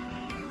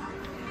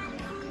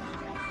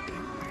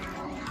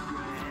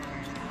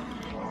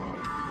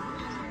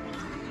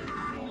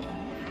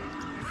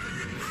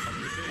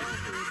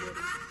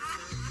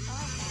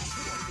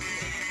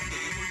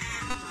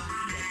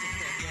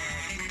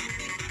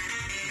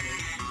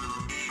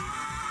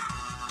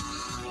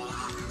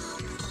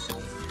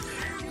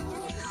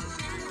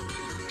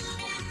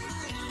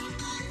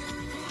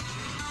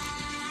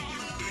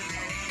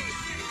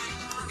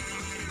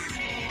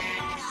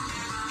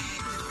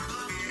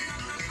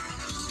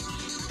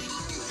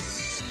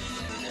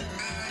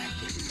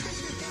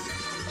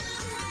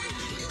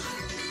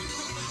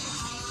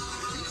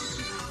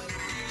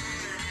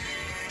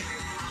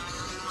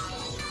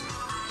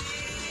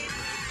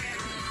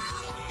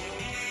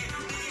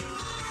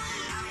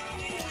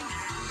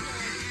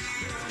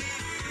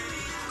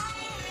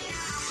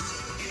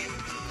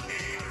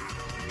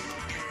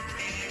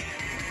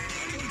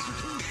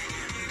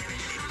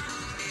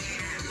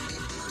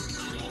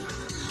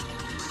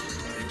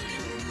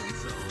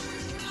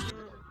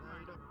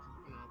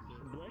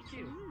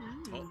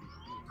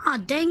 Aw,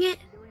 dang it.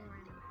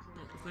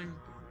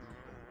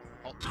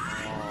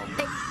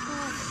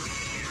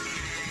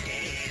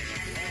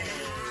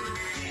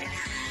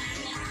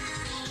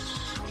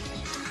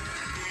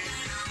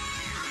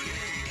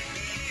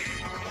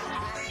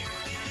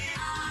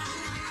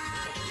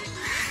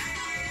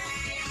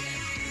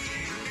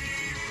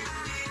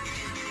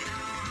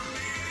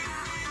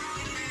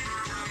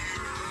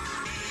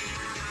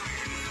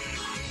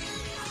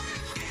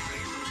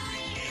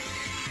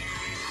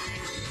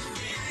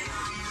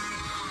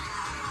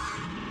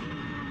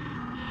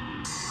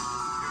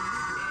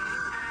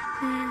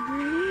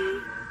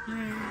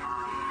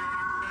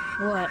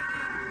 What?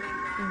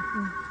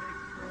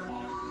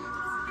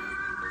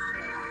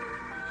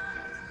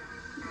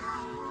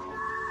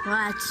 Well,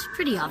 that's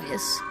pretty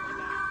obvious.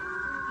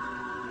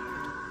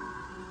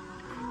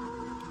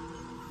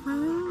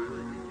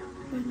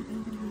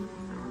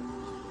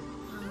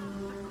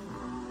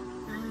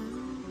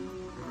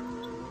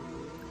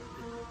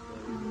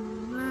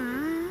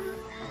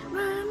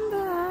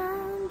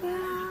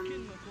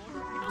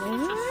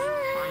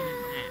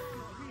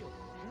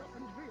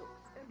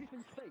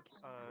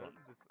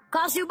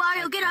 Costume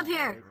Mario, get up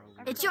here!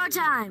 It's your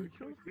time!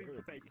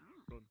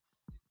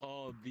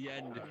 Oh, the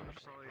end.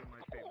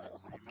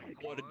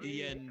 What at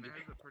the end?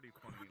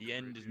 The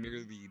end is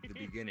merely the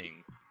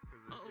beginning.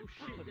 Oh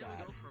shit, there we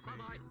go.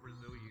 Bye-bye.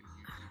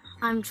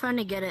 I'm trying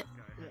to get it.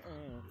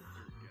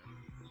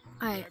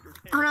 Alright,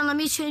 hold on, let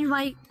me change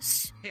my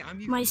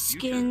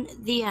skin,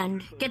 the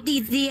end. Get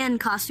the end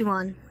costume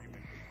on.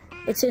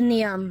 It's in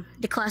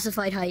the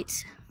classified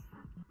heights.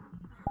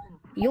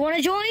 You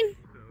wanna join?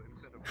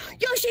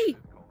 Yoshi!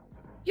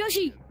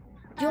 Yoshi!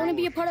 Do you wanna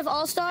be a part of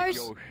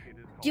All-Stars?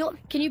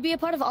 Can you be a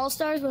part of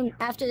All-Stars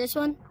after this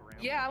one?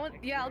 Yeah,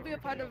 I'll be a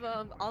part of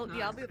I'll be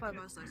a part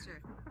of All-Stars,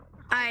 sure.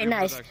 Alright,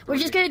 nice. We're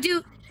gonna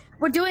do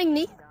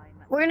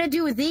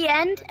the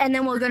end and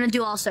then we're gonna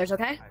do All-Stars,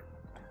 okay?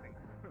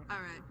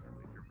 Alright.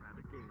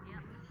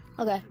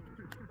 Okay.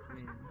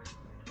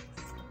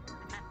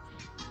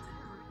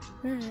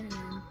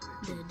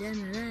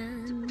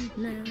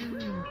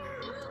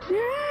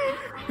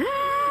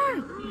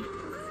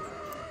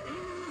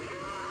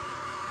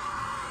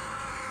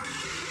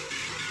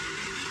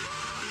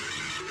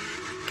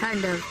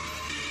 Kind of.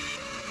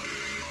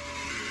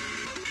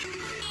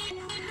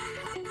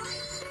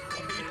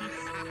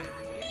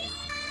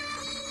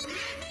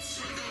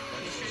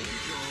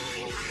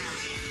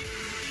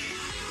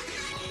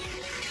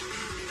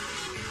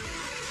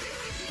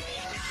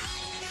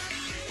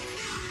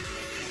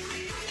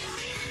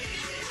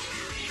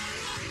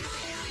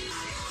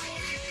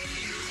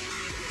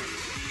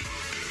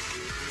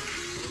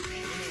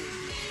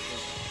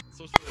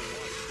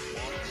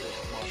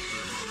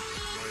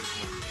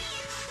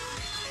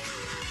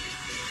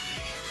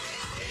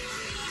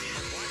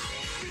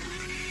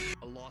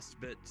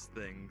 Bits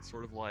thing,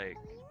 sort of like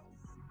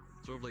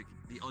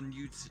the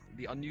unused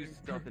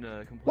stuff in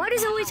a complete. Why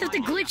does it always have to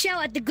glitch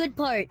out at the good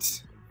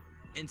parts?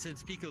 And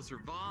since Pico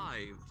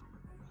survived,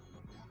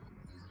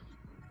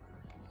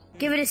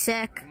 give it a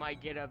sec.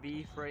 Might get a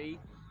V free.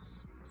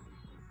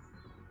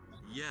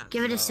 Yeah.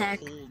 Give it a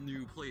sec. Whole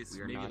new place,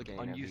 maybe like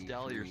unused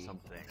alley or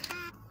something.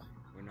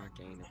 We're not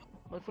getting it.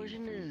 My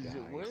question is,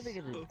 what are they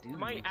gonna do?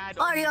 Might add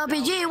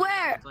RPG,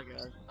 where? It's like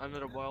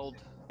another world.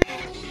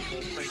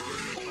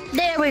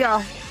 There we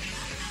go.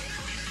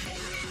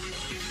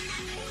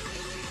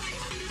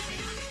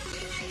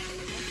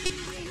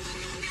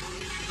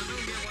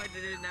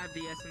 Have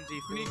the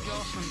SMG for I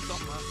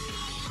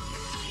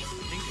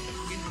think the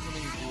skin has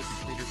something to do with the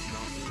players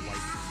not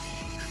like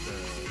the...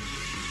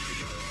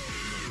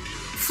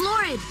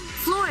 Florid!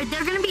 Floor,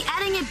 they're gonna be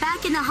adding it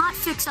back in the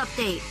hotfix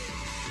update.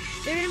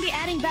 They're gonna be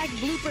adding back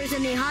bloopers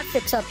in the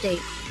hotfix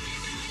update.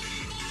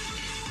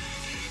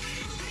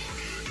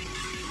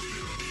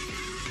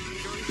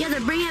 Yeah,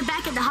 they're bringing it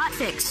back in the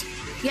hotfix.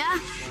 Yeah?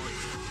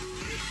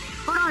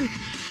 Hold on.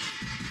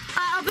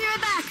 I'll be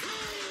right back.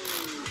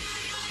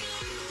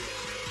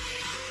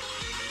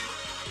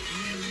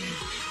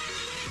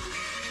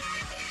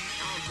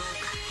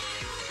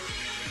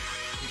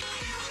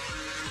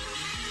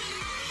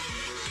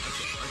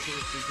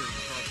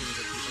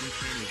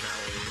 Uncanny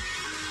Valley.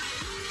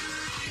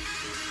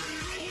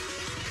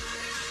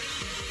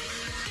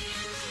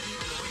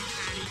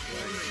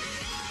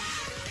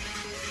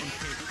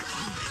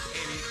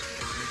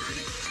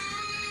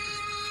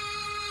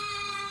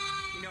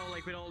 You know,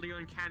 like with all the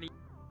uncanny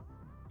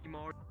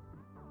more,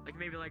 like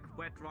maybe like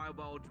wet, dry,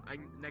 wild,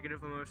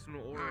 negative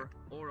emotional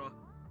aura.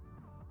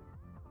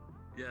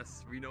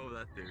 Yes, we know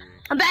that theory.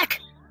 I'm back.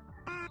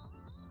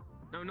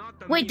 No, not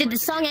the. Wait, did the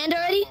song end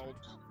already?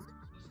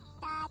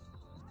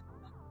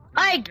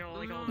 Alright,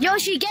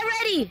 Yoshi, get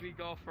ready! We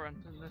girlfriend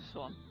in this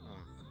one.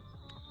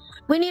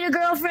 We need a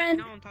girlfriend.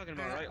 You know what I'm talking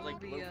about, right? Like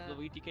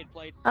Luigi Kid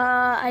played.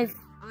 I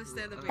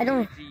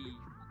don't.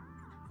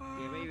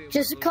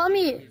 Just call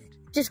me.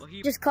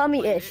 Just call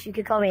me Ish. You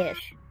can call me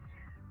Ish.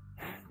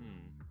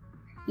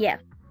 Yeah.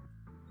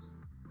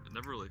 I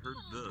never really heard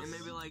this. And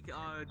maybe like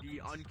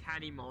the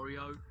uncanny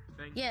Mario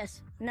thing.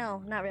 Yes.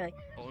 No, not really.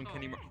 Oh,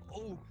 uncanny Mario.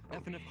 Oh,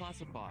 FNF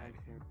Classified.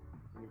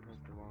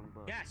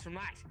 Yes, from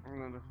that.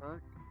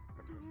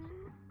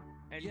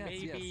 And yes,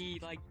 maybe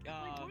like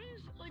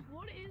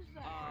what is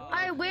that?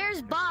 Alright,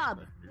 where's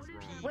Bob?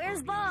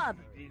 Where's Bob?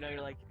 You know,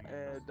 like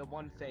the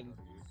one thing.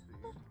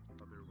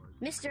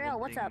 Mr. L,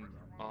 what's up?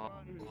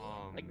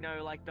 Like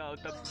no, like the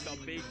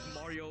big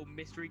Mario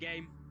mystery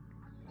game.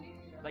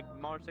 Like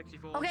Mario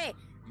 64. Okay,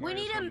 we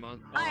need him.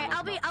 Alright,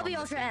 I'll be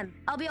Ultra M.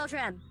 I'll be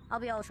Ultra M. I'll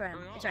be Ultra M.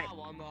 That's right.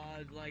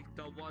 Like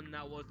the one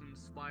that was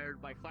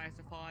inspired by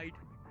Classified.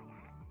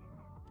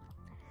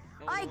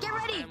 Alright, get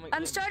ready.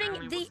 I'm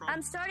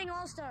starting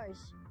All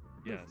Stars.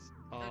 Yes.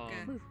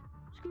 Okay.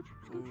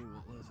 Ooh,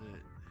 what was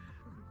it?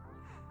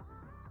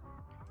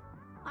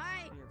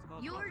 Alright,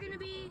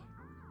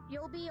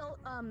 you'll be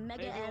Mega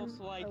Maybe M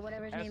also, like, or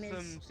whatever his name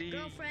is.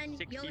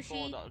 Girlfriend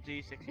Yoshi.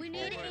 We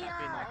need a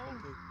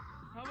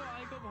How about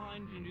I go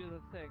behind you and do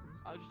the thing?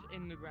 I'll just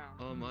in the ground.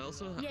 I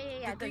also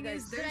Yeah, good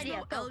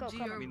idea. Go. LG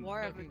or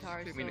War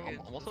avatar, so I'm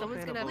also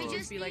someone's gonna have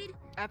to be like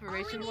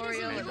Apparition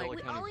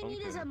Wario. All we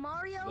need is a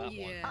Mario.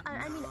 Yeah.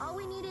 I mean, all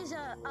we need is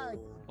a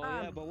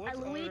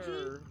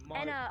Luigi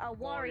and a Wario.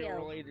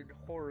 Mario-related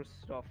horror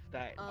stuff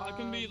that I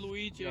can be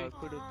Luigi.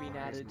 could have been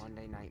added.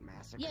 Monday Night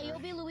Massacre. Yeah, you'll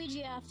be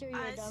Luigi after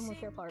you're done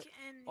with your part.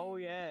 Oh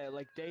yeah,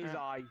 like Days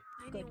Eye.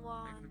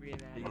 Anyone.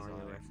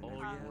 Oh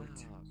yeah.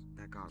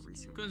 That got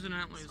recently.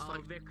 Coincidentally, it's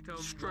like Victim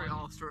straight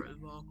one. after it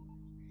as well.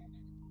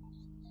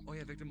 Oh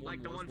yeah, Victim 1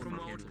 Like the was one from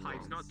of Old the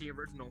Pipes, not the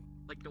original.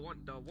 Like the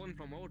one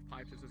from Old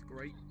Pipes is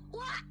great.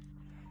 What?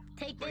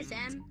 Take this,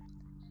 M.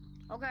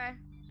 Okay.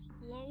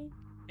 Hello?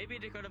 Maybe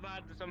they could have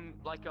added some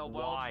like a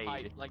world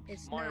pipe, like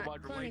It's Mario not.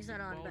 World Cloning's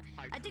not on, but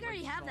I think I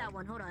already have that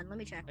one. Hold on, let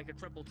me check. Like a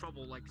triple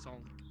trouble like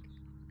song.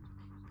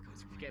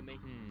 Because you get me.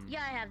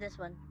 Yeah, I have this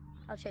one.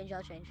 I'll change.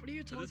 What are you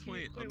At talking this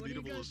point, Wait, what are you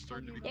Unbeatable guys is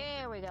starting to talking be. about?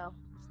 There we go.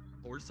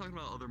 We're just talking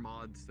about other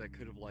mods that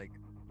could have like.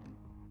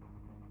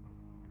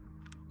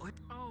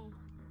 Oh.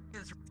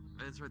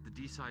 That's right. The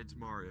D-Sides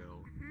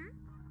Mario.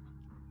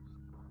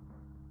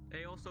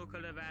 They also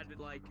could have added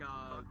like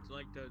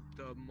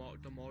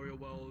the Mario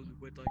world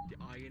with like the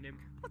eye in him.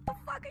 What the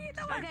fuck are you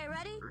doing? Okay,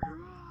 ready?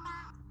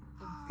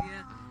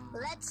 Yeah.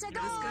 Let's go.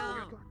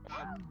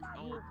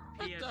 Oh,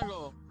 Let's PS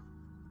go.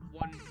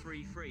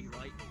 133,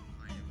 right?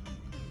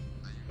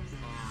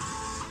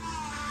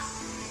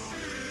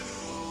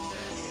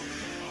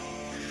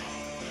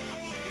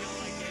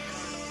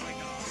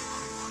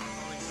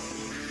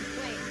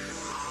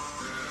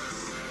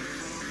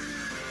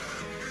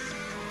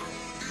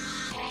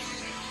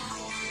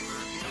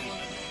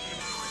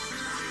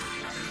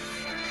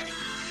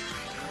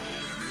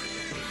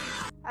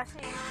 I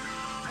think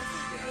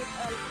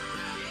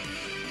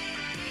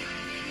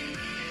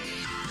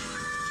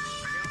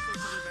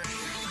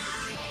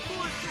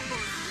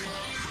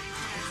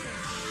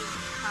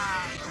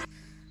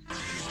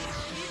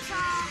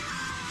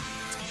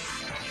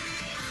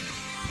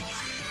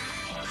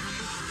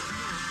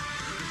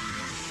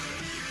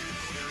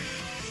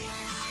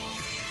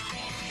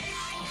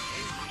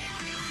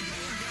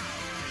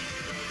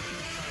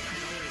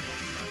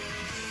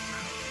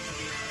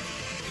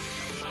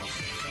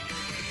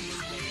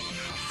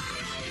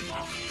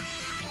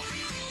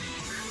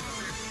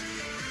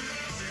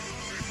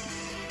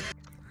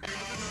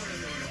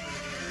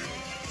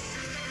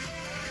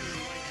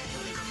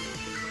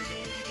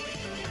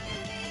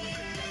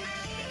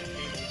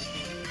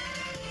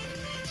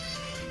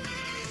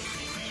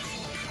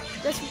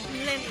Just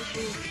let me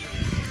do.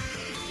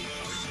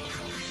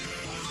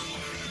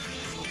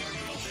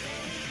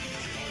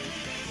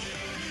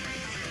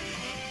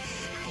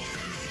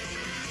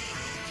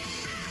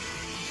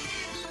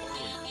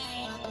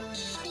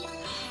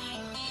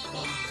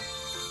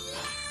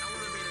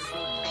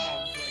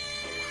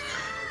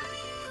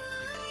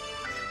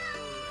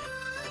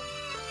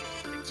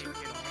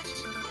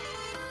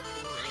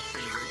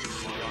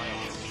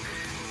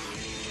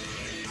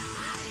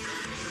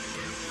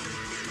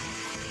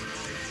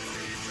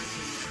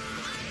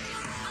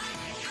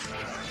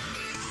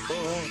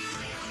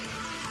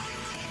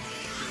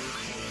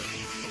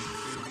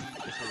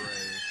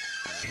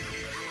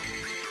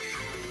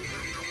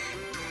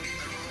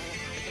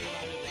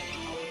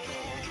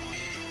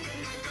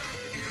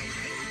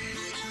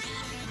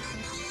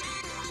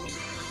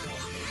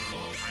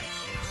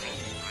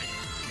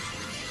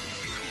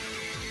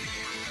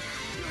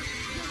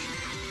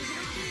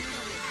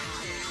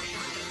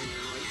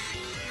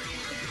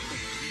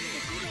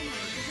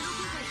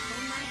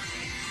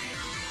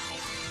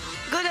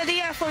 Good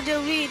idea for the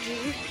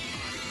Luigi.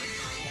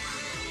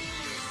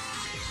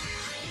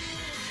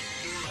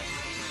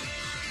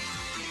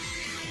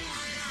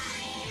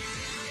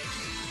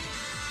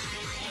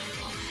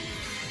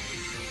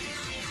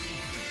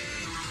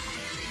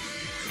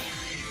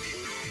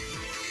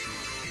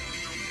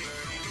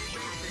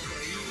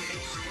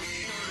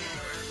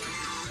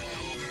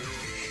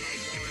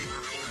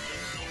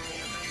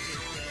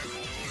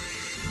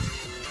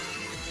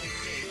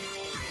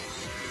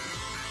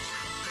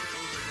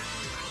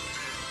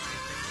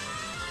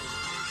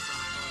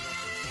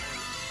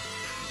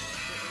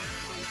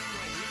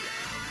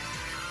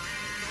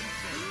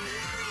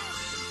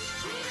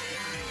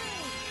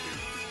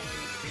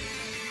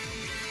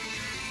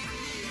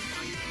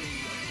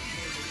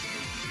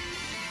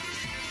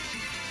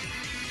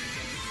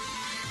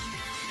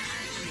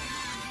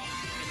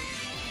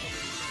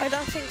 I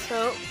don't think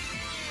so.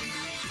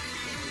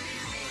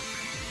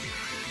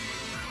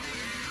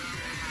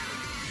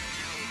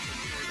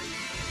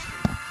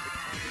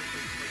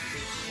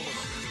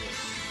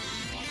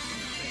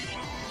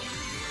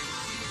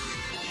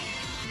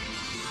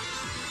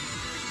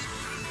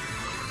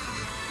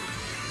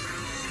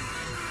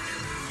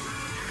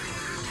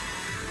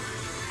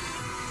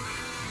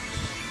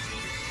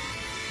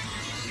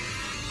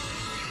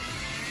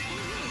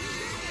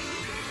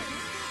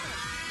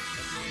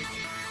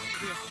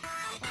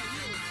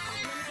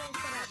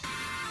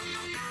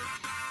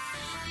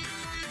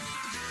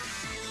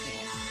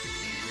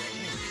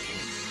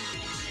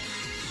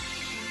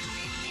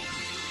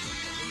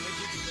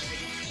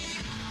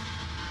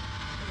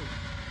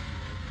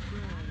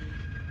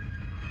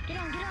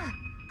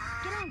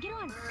 Get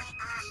on!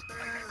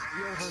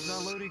 Yo, how's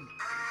not loading?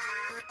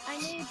 I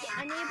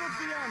enabled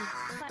the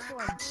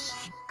platform.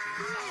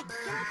 Yeah,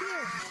 get up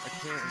here!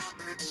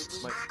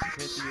 I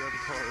can't see the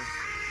other car.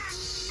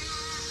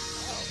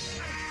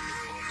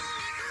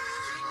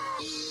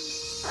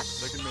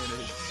 Look at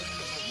mayonnaise.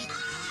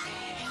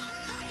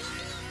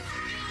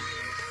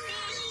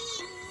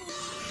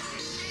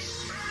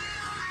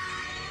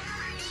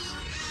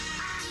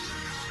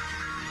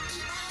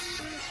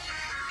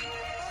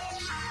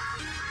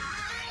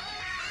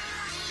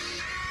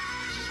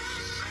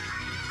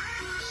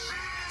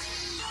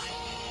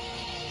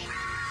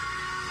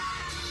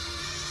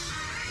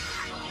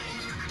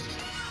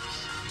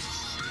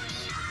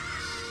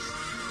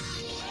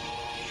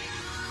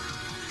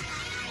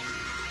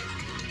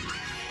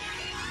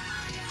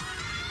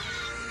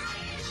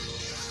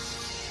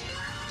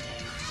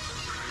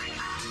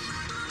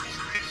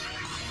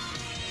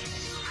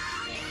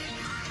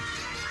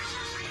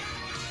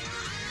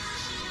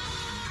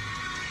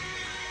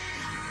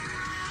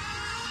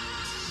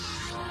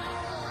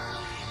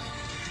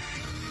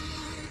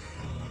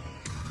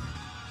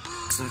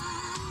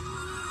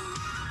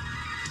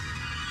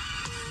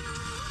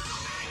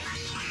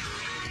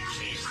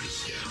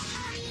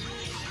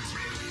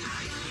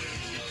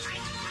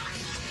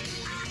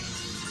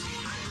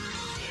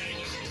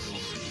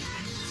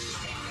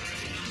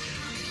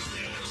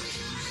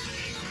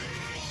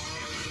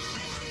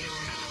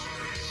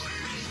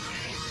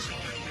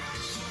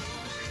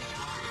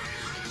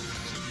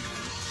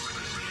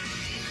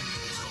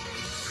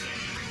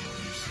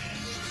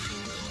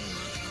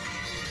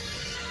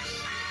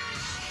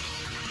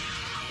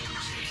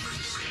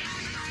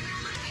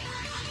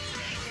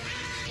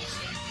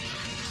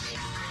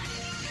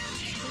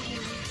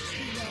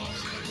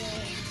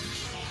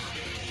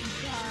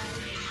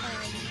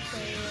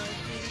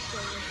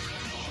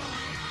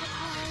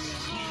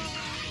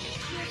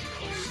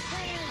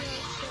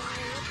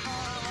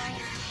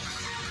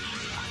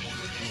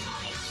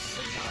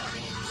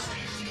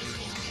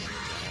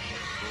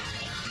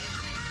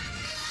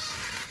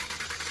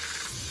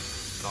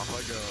 Off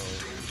I go.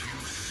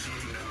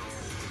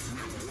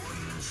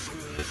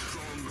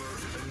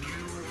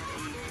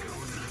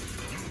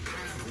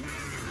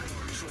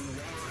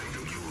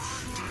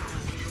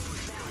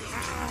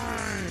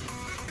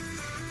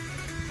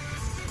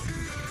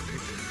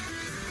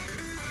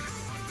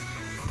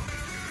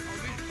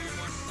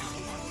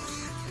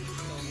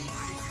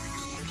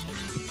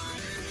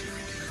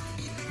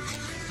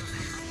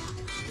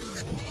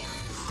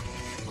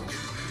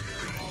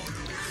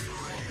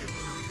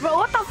 Bro,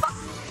 what the fuck?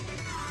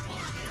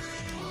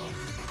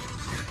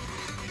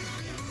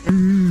 The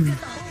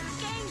whole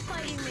gang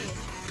fighting me.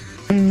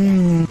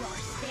 You're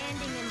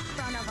standing in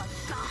front of a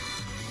gun.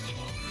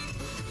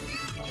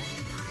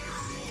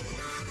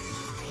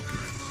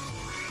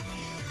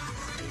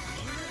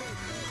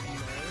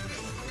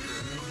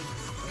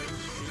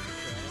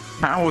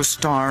 Power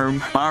Star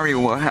Mario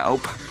will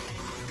help.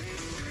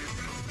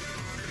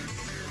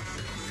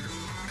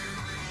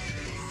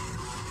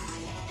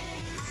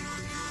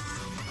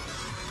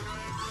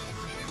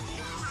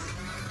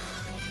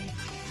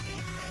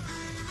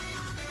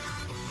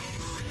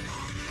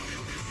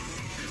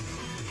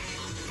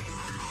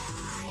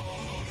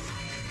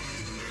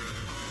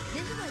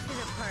 is my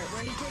favorite part,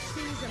 where he just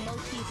sings the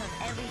motif of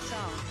every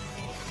song.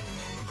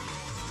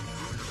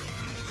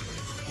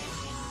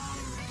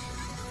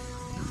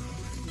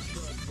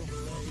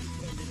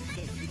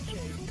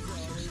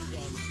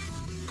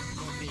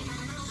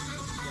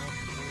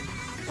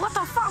 What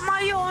the fuck am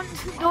I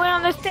doing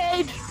on the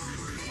stage?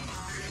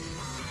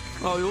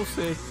 Oh, you'll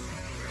see.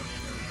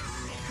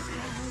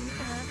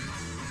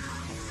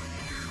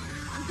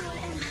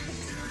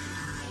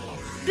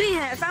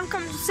 BF, I'm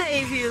coming to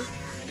save you.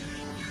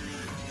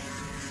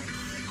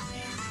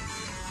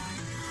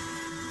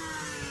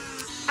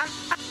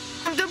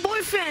 I'm the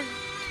boyfriend.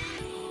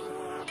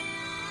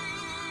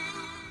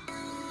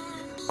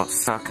 Oh,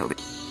 suckily.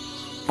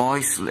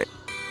 Moistly.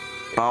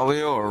 But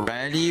we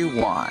already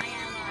won.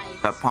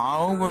 The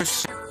power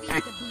was...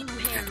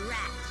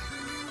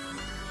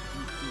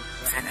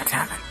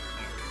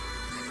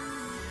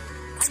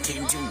 Let's get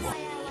into one.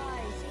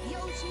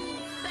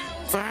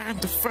 Then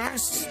the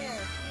first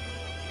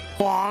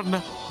one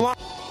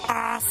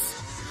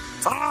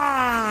last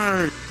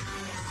time.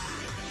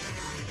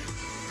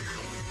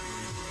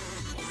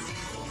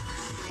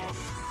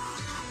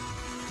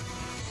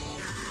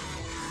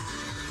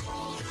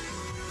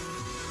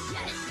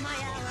 Yes, my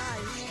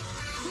allies.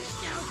 We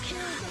shall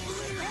kill the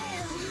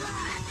blue-haired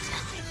rat.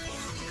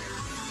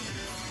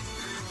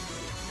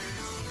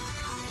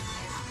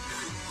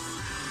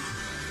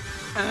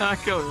 And I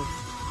killed him.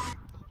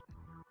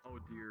 Oh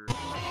dear.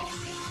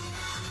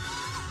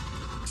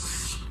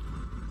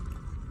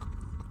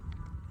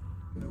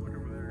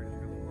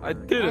 I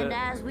did it. And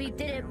as we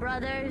did it,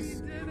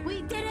 brothers,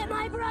 we did it,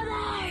 my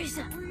brothers!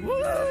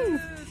 Woo!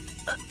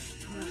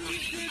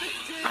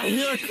 I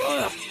hear a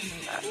clap.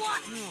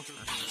 What?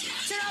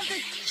 Turn off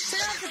the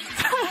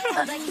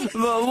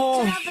Well,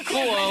 we'll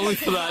early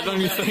for that,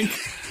 don't you think?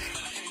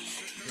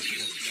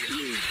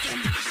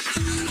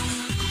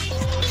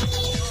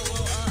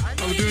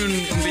 I'm doing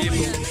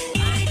unbeatable.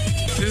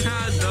 Who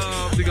had,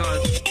 we got...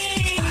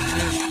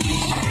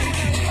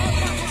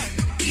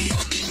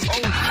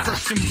 Oh,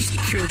 Christian just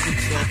killed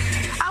himself.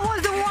 I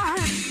was the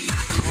one.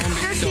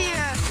 Just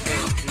here.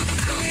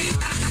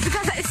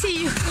 Because I see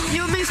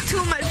you missed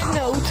too much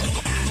note.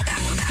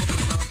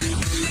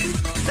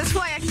 That's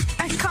why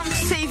I come to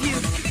save you.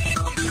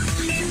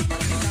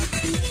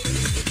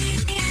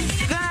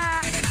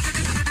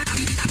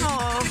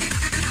 Oh.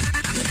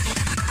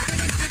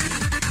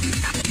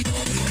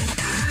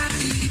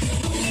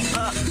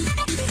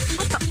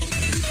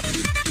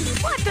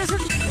 What does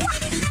it?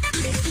 What?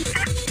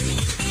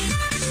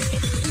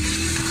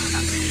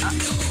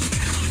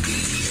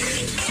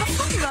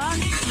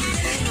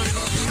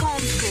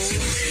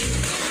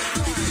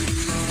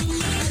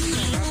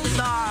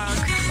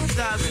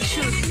 Dog,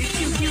 shoot,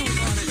 it's you.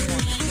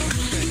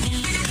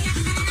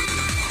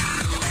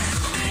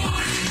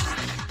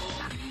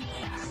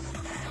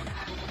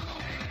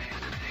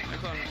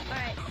 Alright.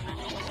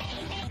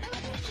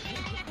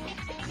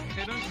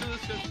 Hey, don't do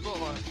this shit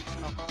spotlight.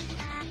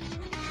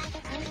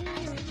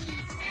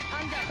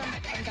 I'm done.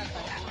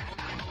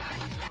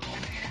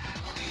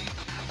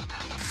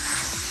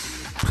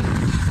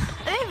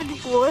 Even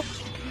hoor.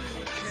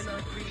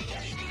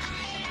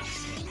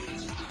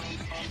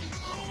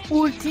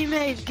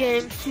 Ultimate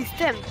Game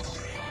System.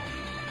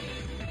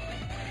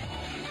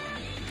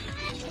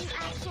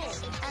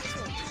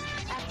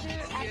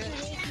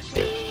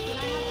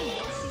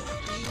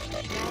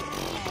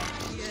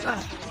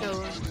 No,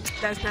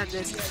 that's not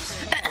this.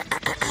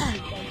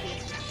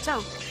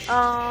 So,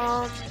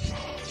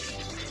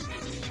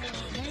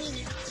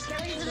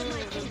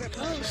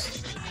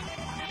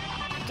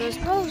 there's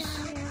pose.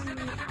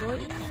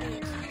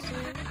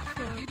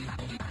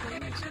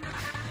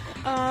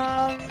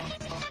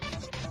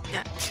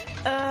 Yeah.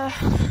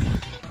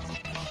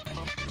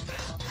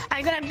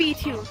 I'm gonna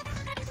beat you.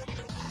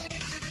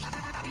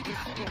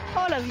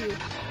 All of you.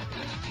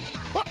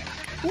 What?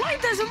 Why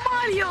does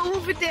Mario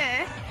over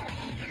there?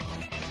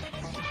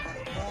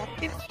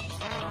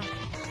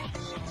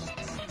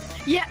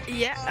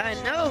 Yeah, I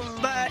know,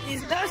 but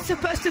it's not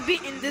supposed to be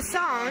in the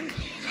song.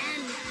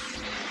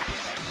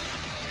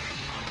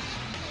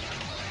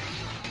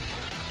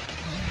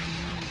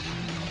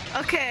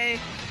 Okay,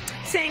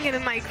 saying in the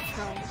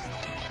microphone.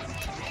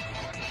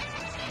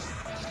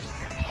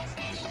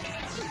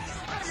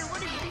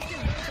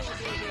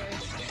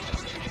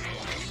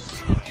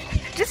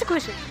 Just a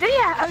question. Do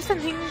you have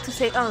something to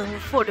say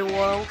for the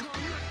world?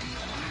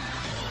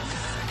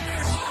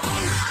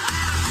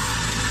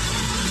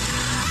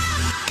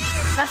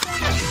 Nothing?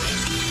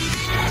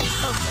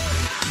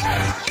 Okay.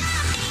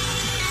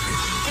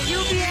 And you,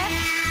 BF?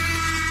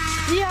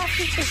 Do you have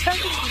to say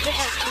something to the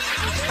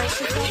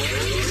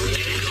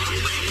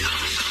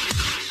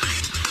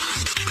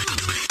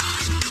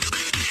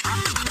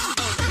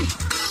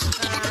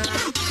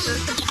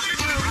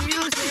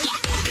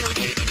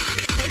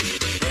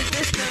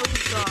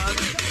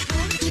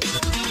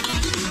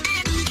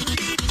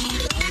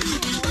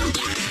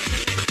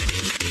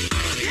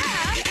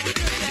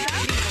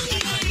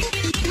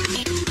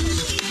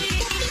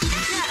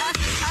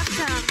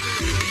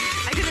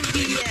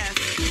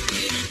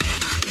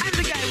I'm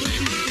the guy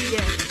with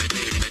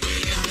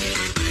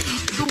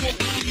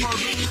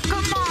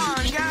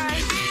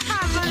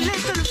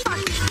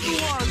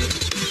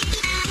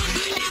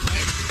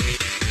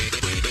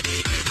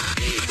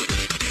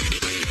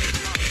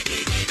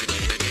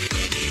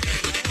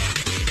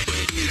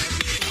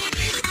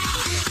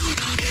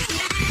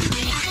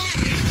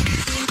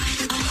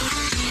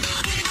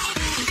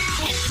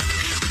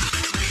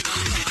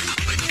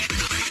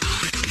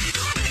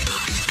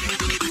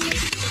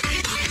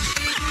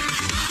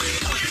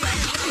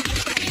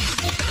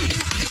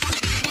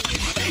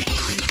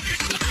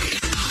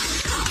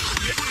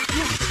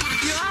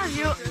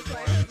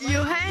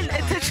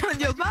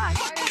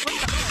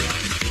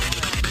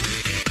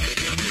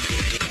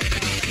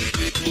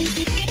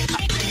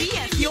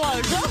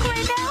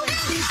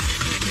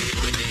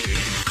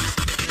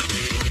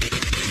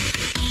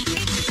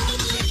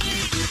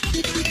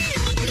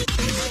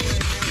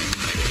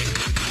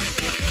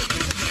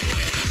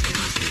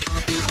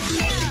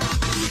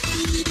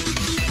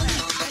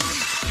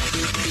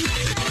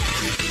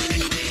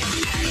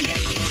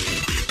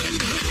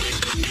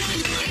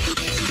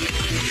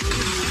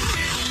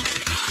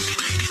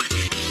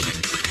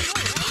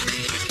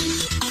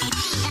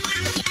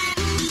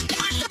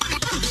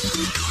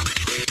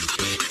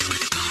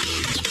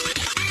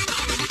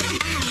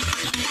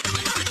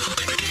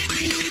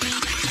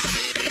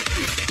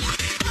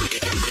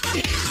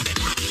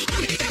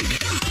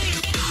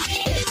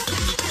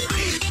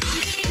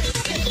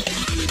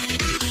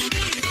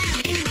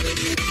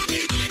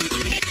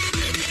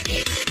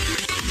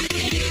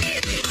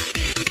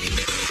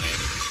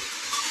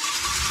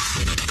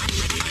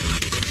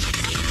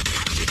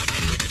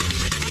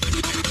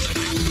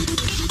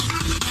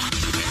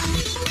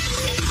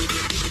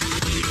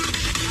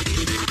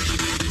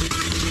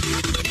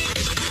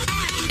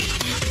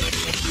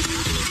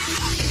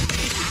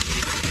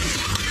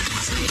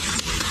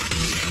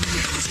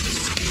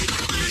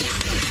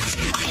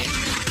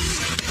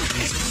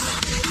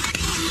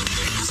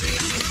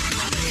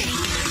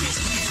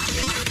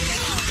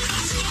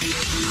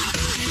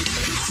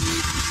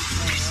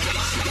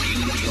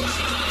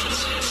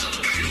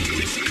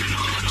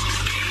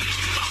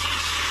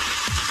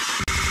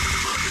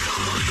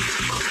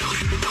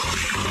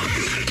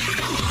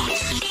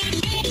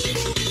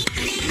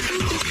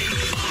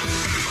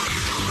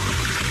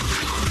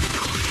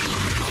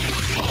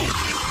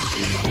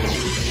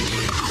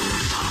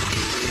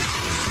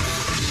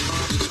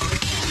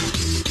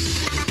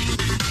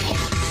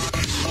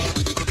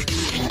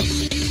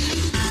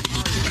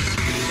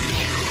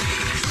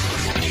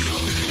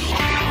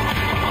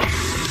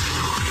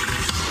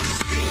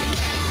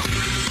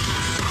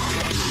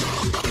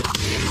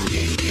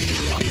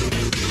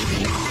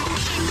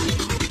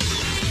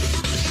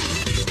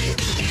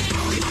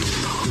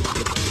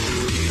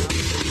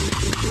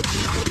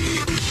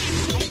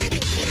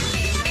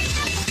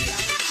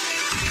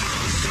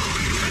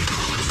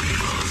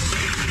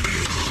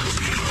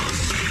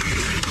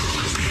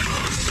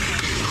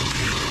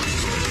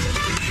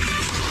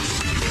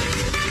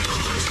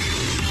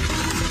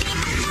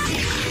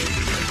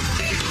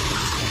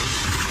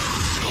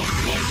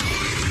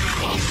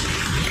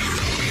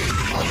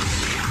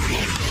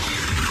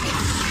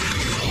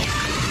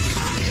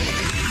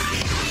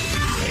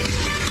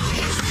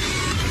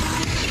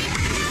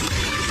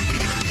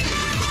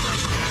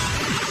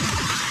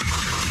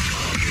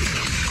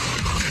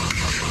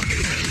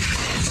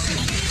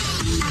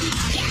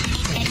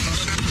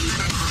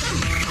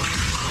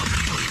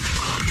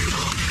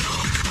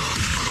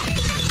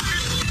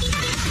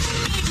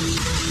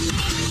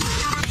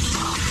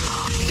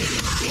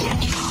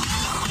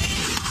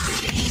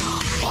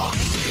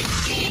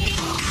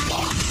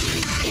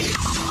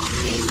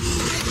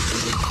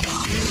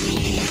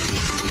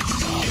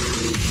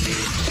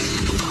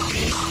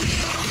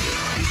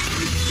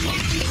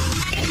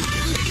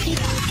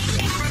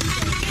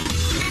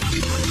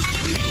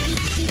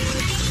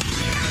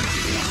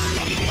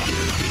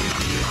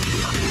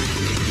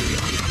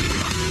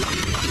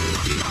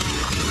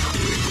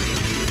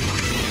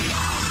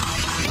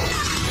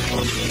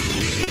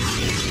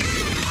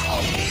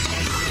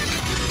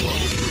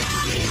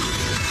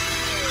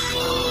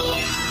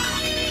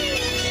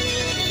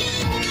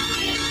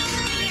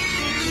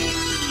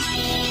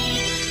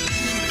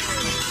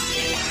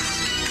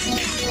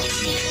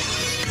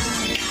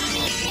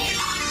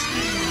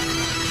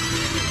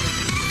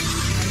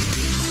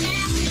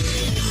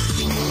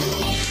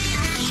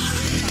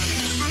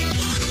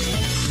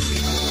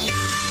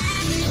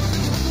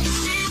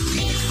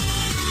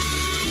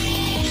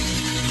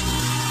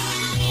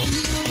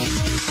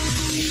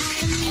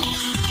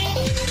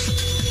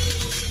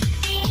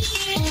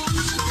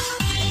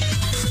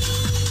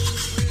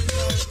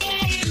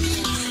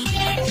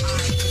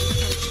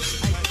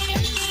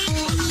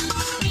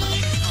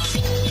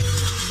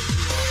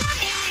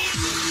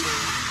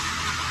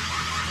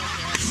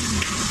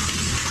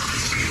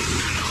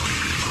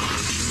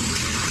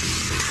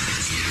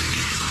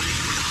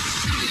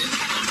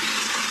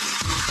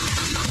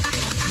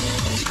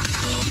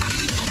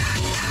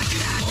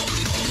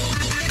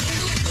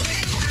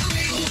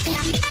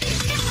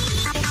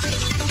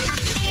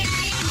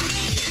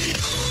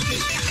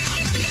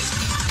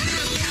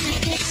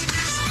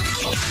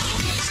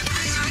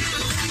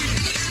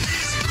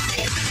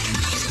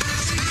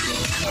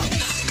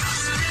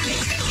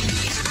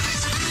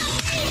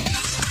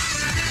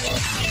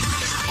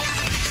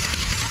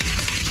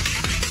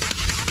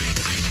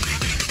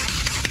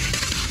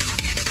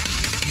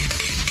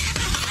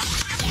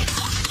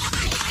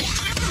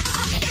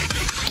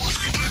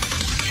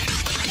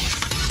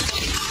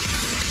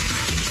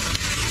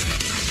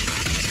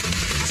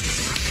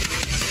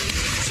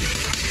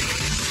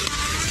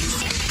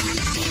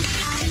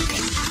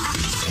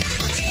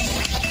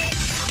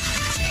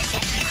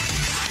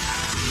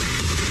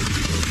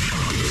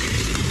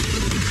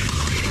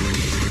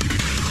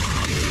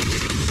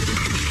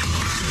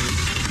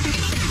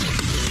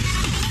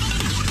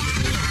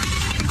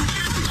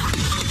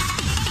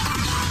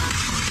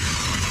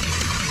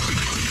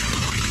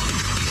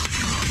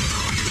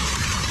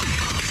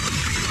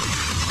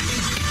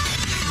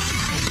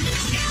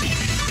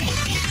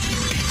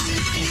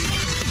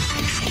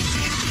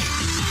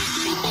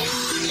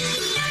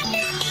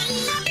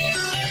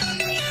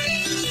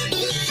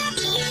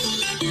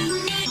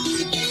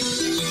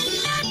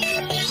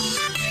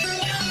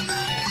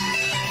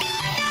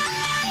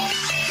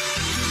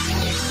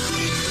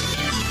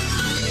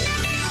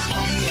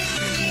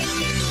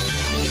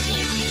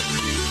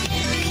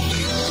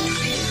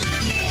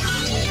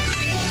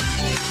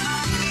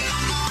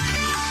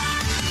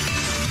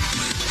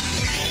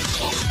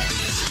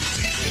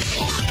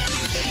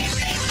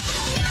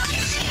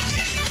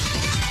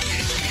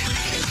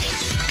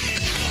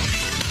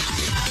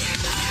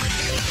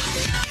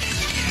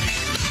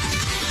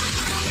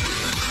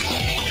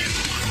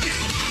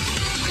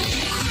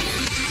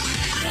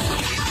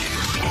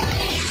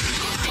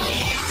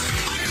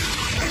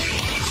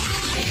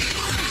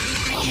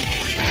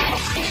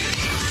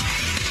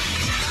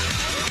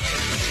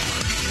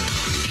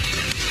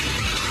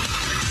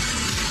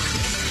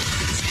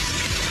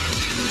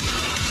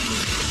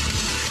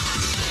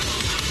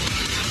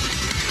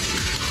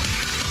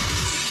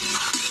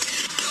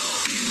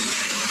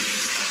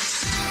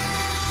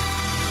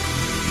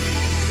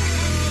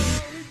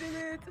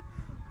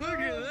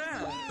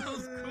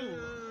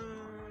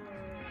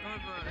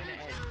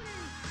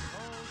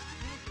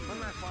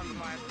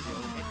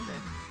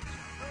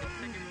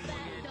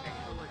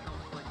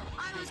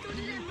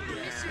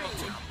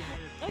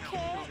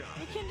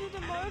We can do the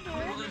murder.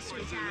 Let's do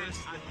this.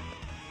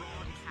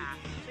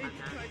 It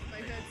cracked my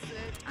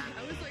headset. I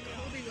was like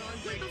holding on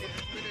like this,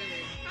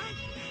 literally.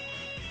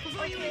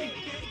 Okay.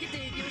 Get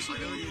the Yoshi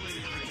room.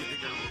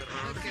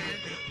 Okay.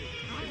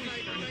 My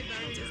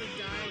battery doesn't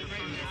die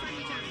right now.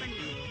 Friendly chat,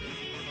 friendly.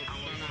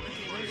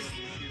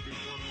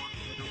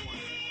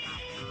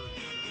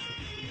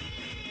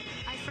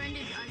 I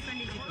friended you.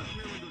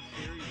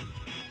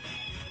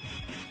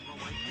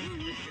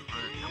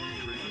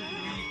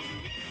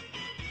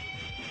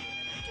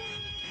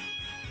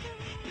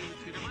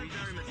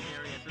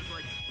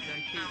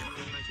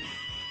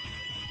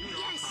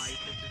 Yes!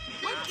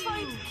 What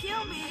trying to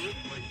kill me?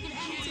 Get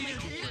added to my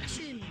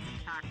collection!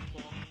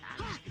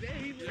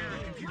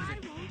 Why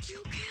won't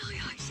you kill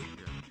yourself?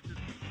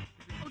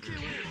 Okay,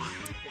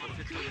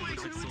 wait,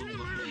 can we do a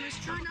murder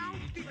mystery now?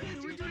 Can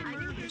we do a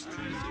murder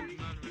mystery now?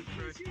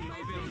 Sure. Let's do it.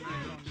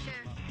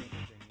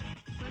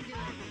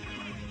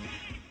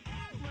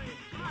 Wait,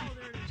 oh,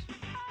 there it is.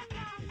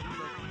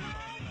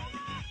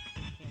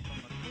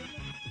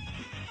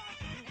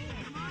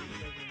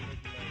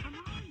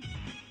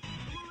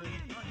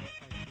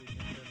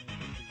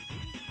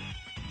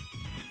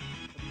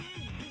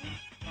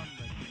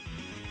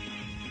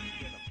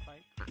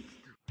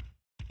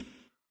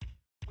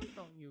 Why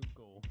don't you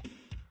go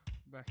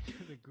back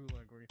to the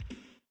gulag where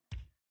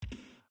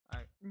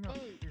no.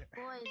 Hey,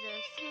 boy, the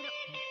pseudo.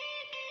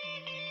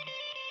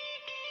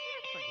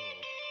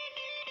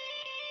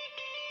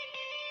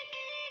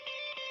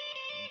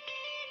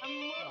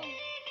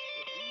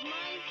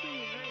 My thing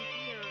is right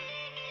here,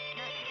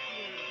 not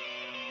here.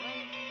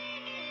 Right.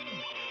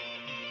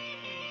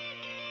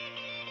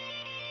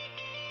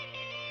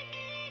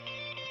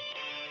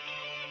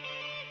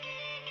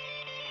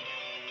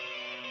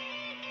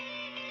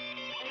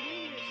 I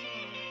didn't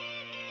understand.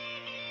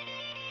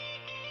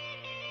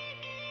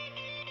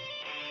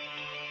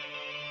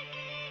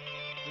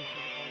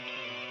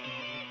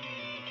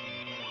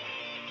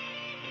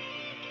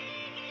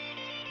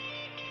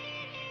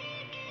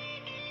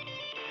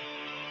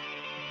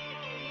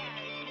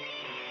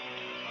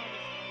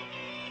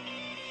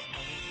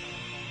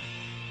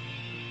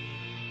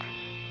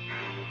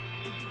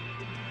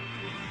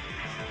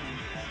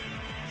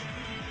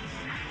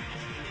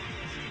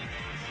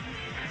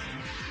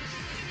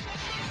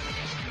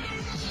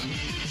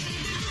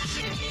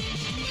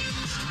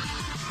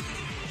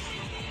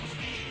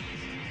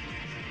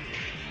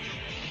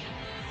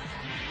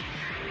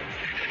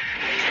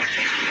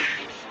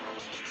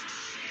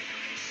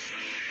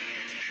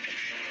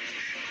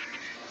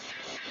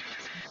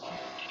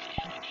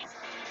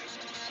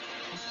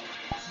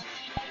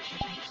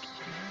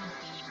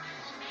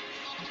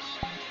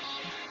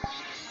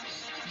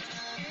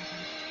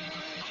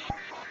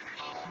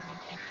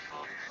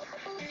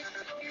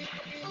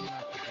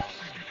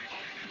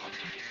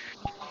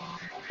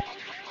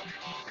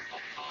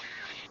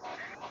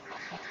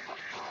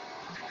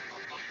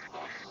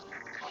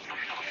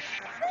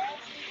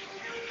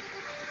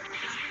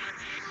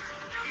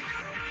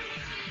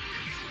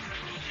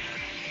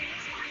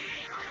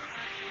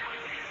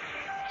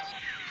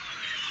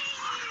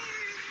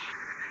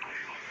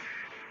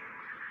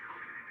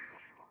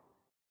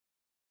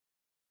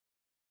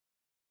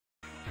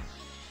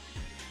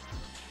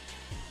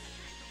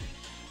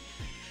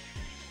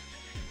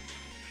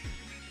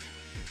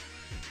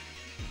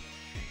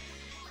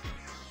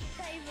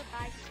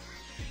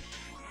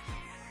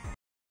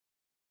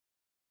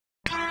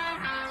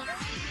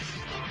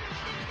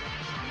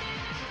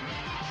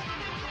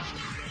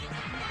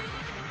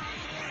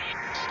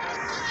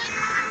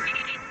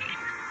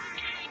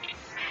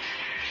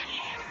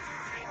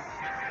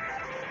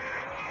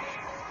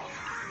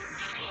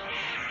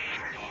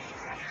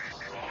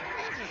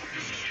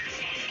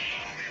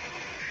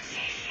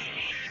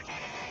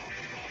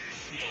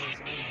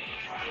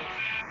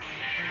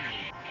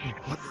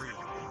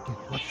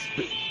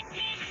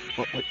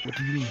 What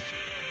do you mean?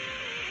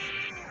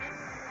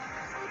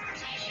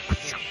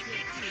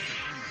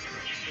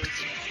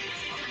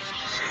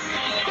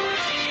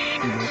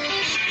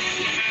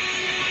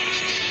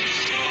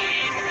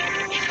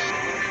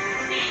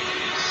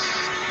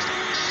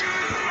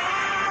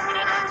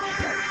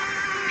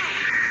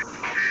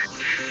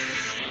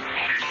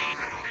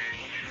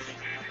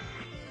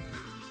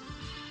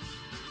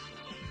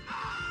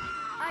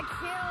 I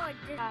killed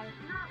this guy.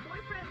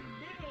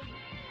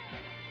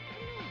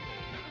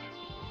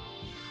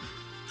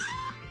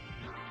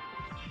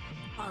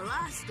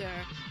 Alastair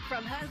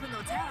from Husband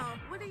Hotel,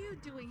 what are you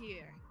doing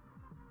here?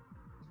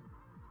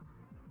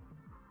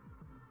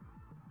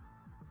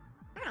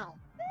 Ow.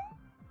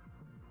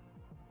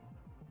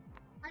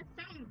 I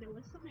found there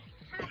was some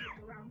havoc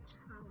around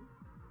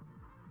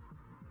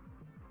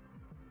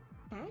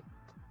town.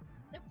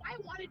 If I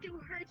wanted to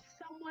hurt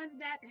someone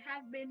that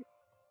has been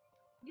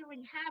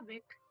doing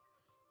havoc,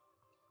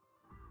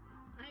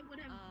 I would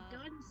have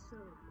done so.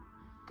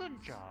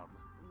 Good job.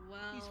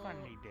 Well, He's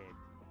finally dead.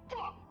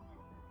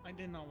 I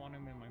did not want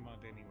him in my mud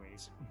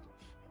anyways.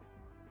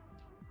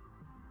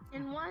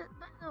 And what,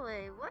 by the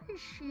way, what is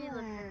she the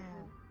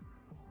person?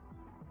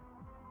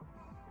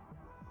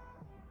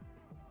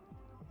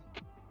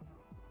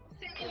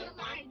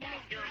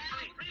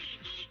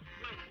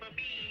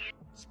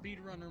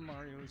 Speedrunner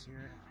Mario's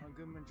here. A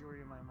good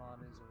majority of my mod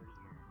is already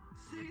here.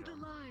 Say the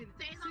line.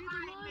 Say the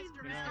line,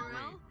 Mr. Yeah,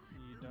 Mr.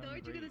 you done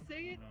Aren't you great, gonna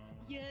say it?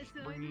 Yes,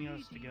 bringing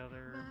us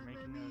together,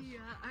 making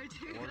us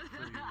Aren't you work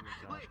for you.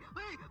 Wait!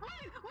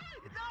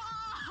 No!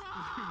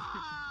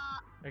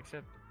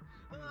 Except.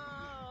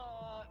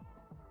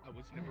 I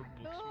was never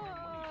book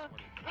smart,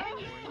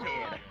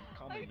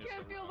 I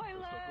can't feel my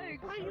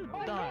legs. Are you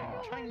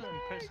done trying to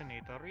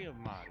impersonate a real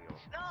Mario?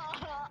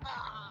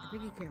 I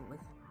think you can't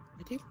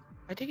listen.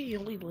 I think you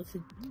only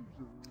listen.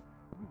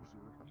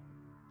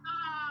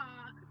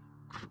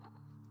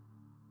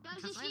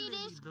 Does you see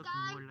this look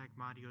guy? more like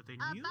Mario than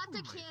I'm you, about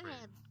to my kill friend.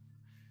 him.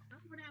 I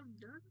would have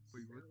done so.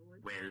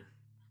 Well,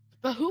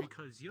 But who?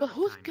 Because you're But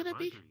who's kind of gonna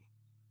be? ugly.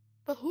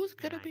 But who's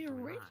gonna And I be do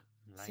rich?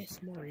 not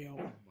Sis Mario.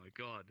 Oh my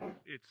god,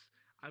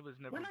 I was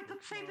never. Well, I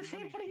could say the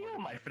same for you,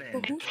 my But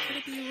friend. who's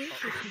gonna be rich?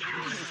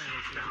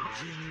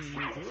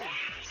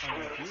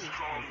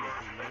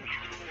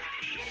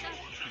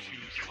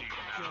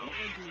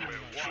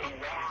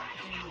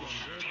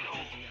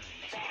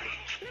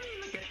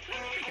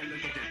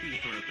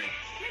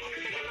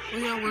 Oh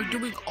yeah, we're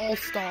doing All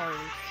Stars.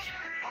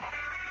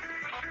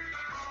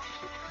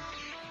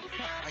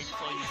 I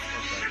saw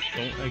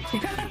you.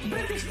 Don't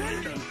British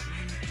random.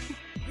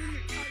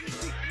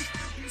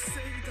 You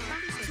say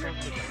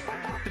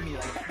that. To me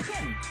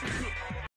like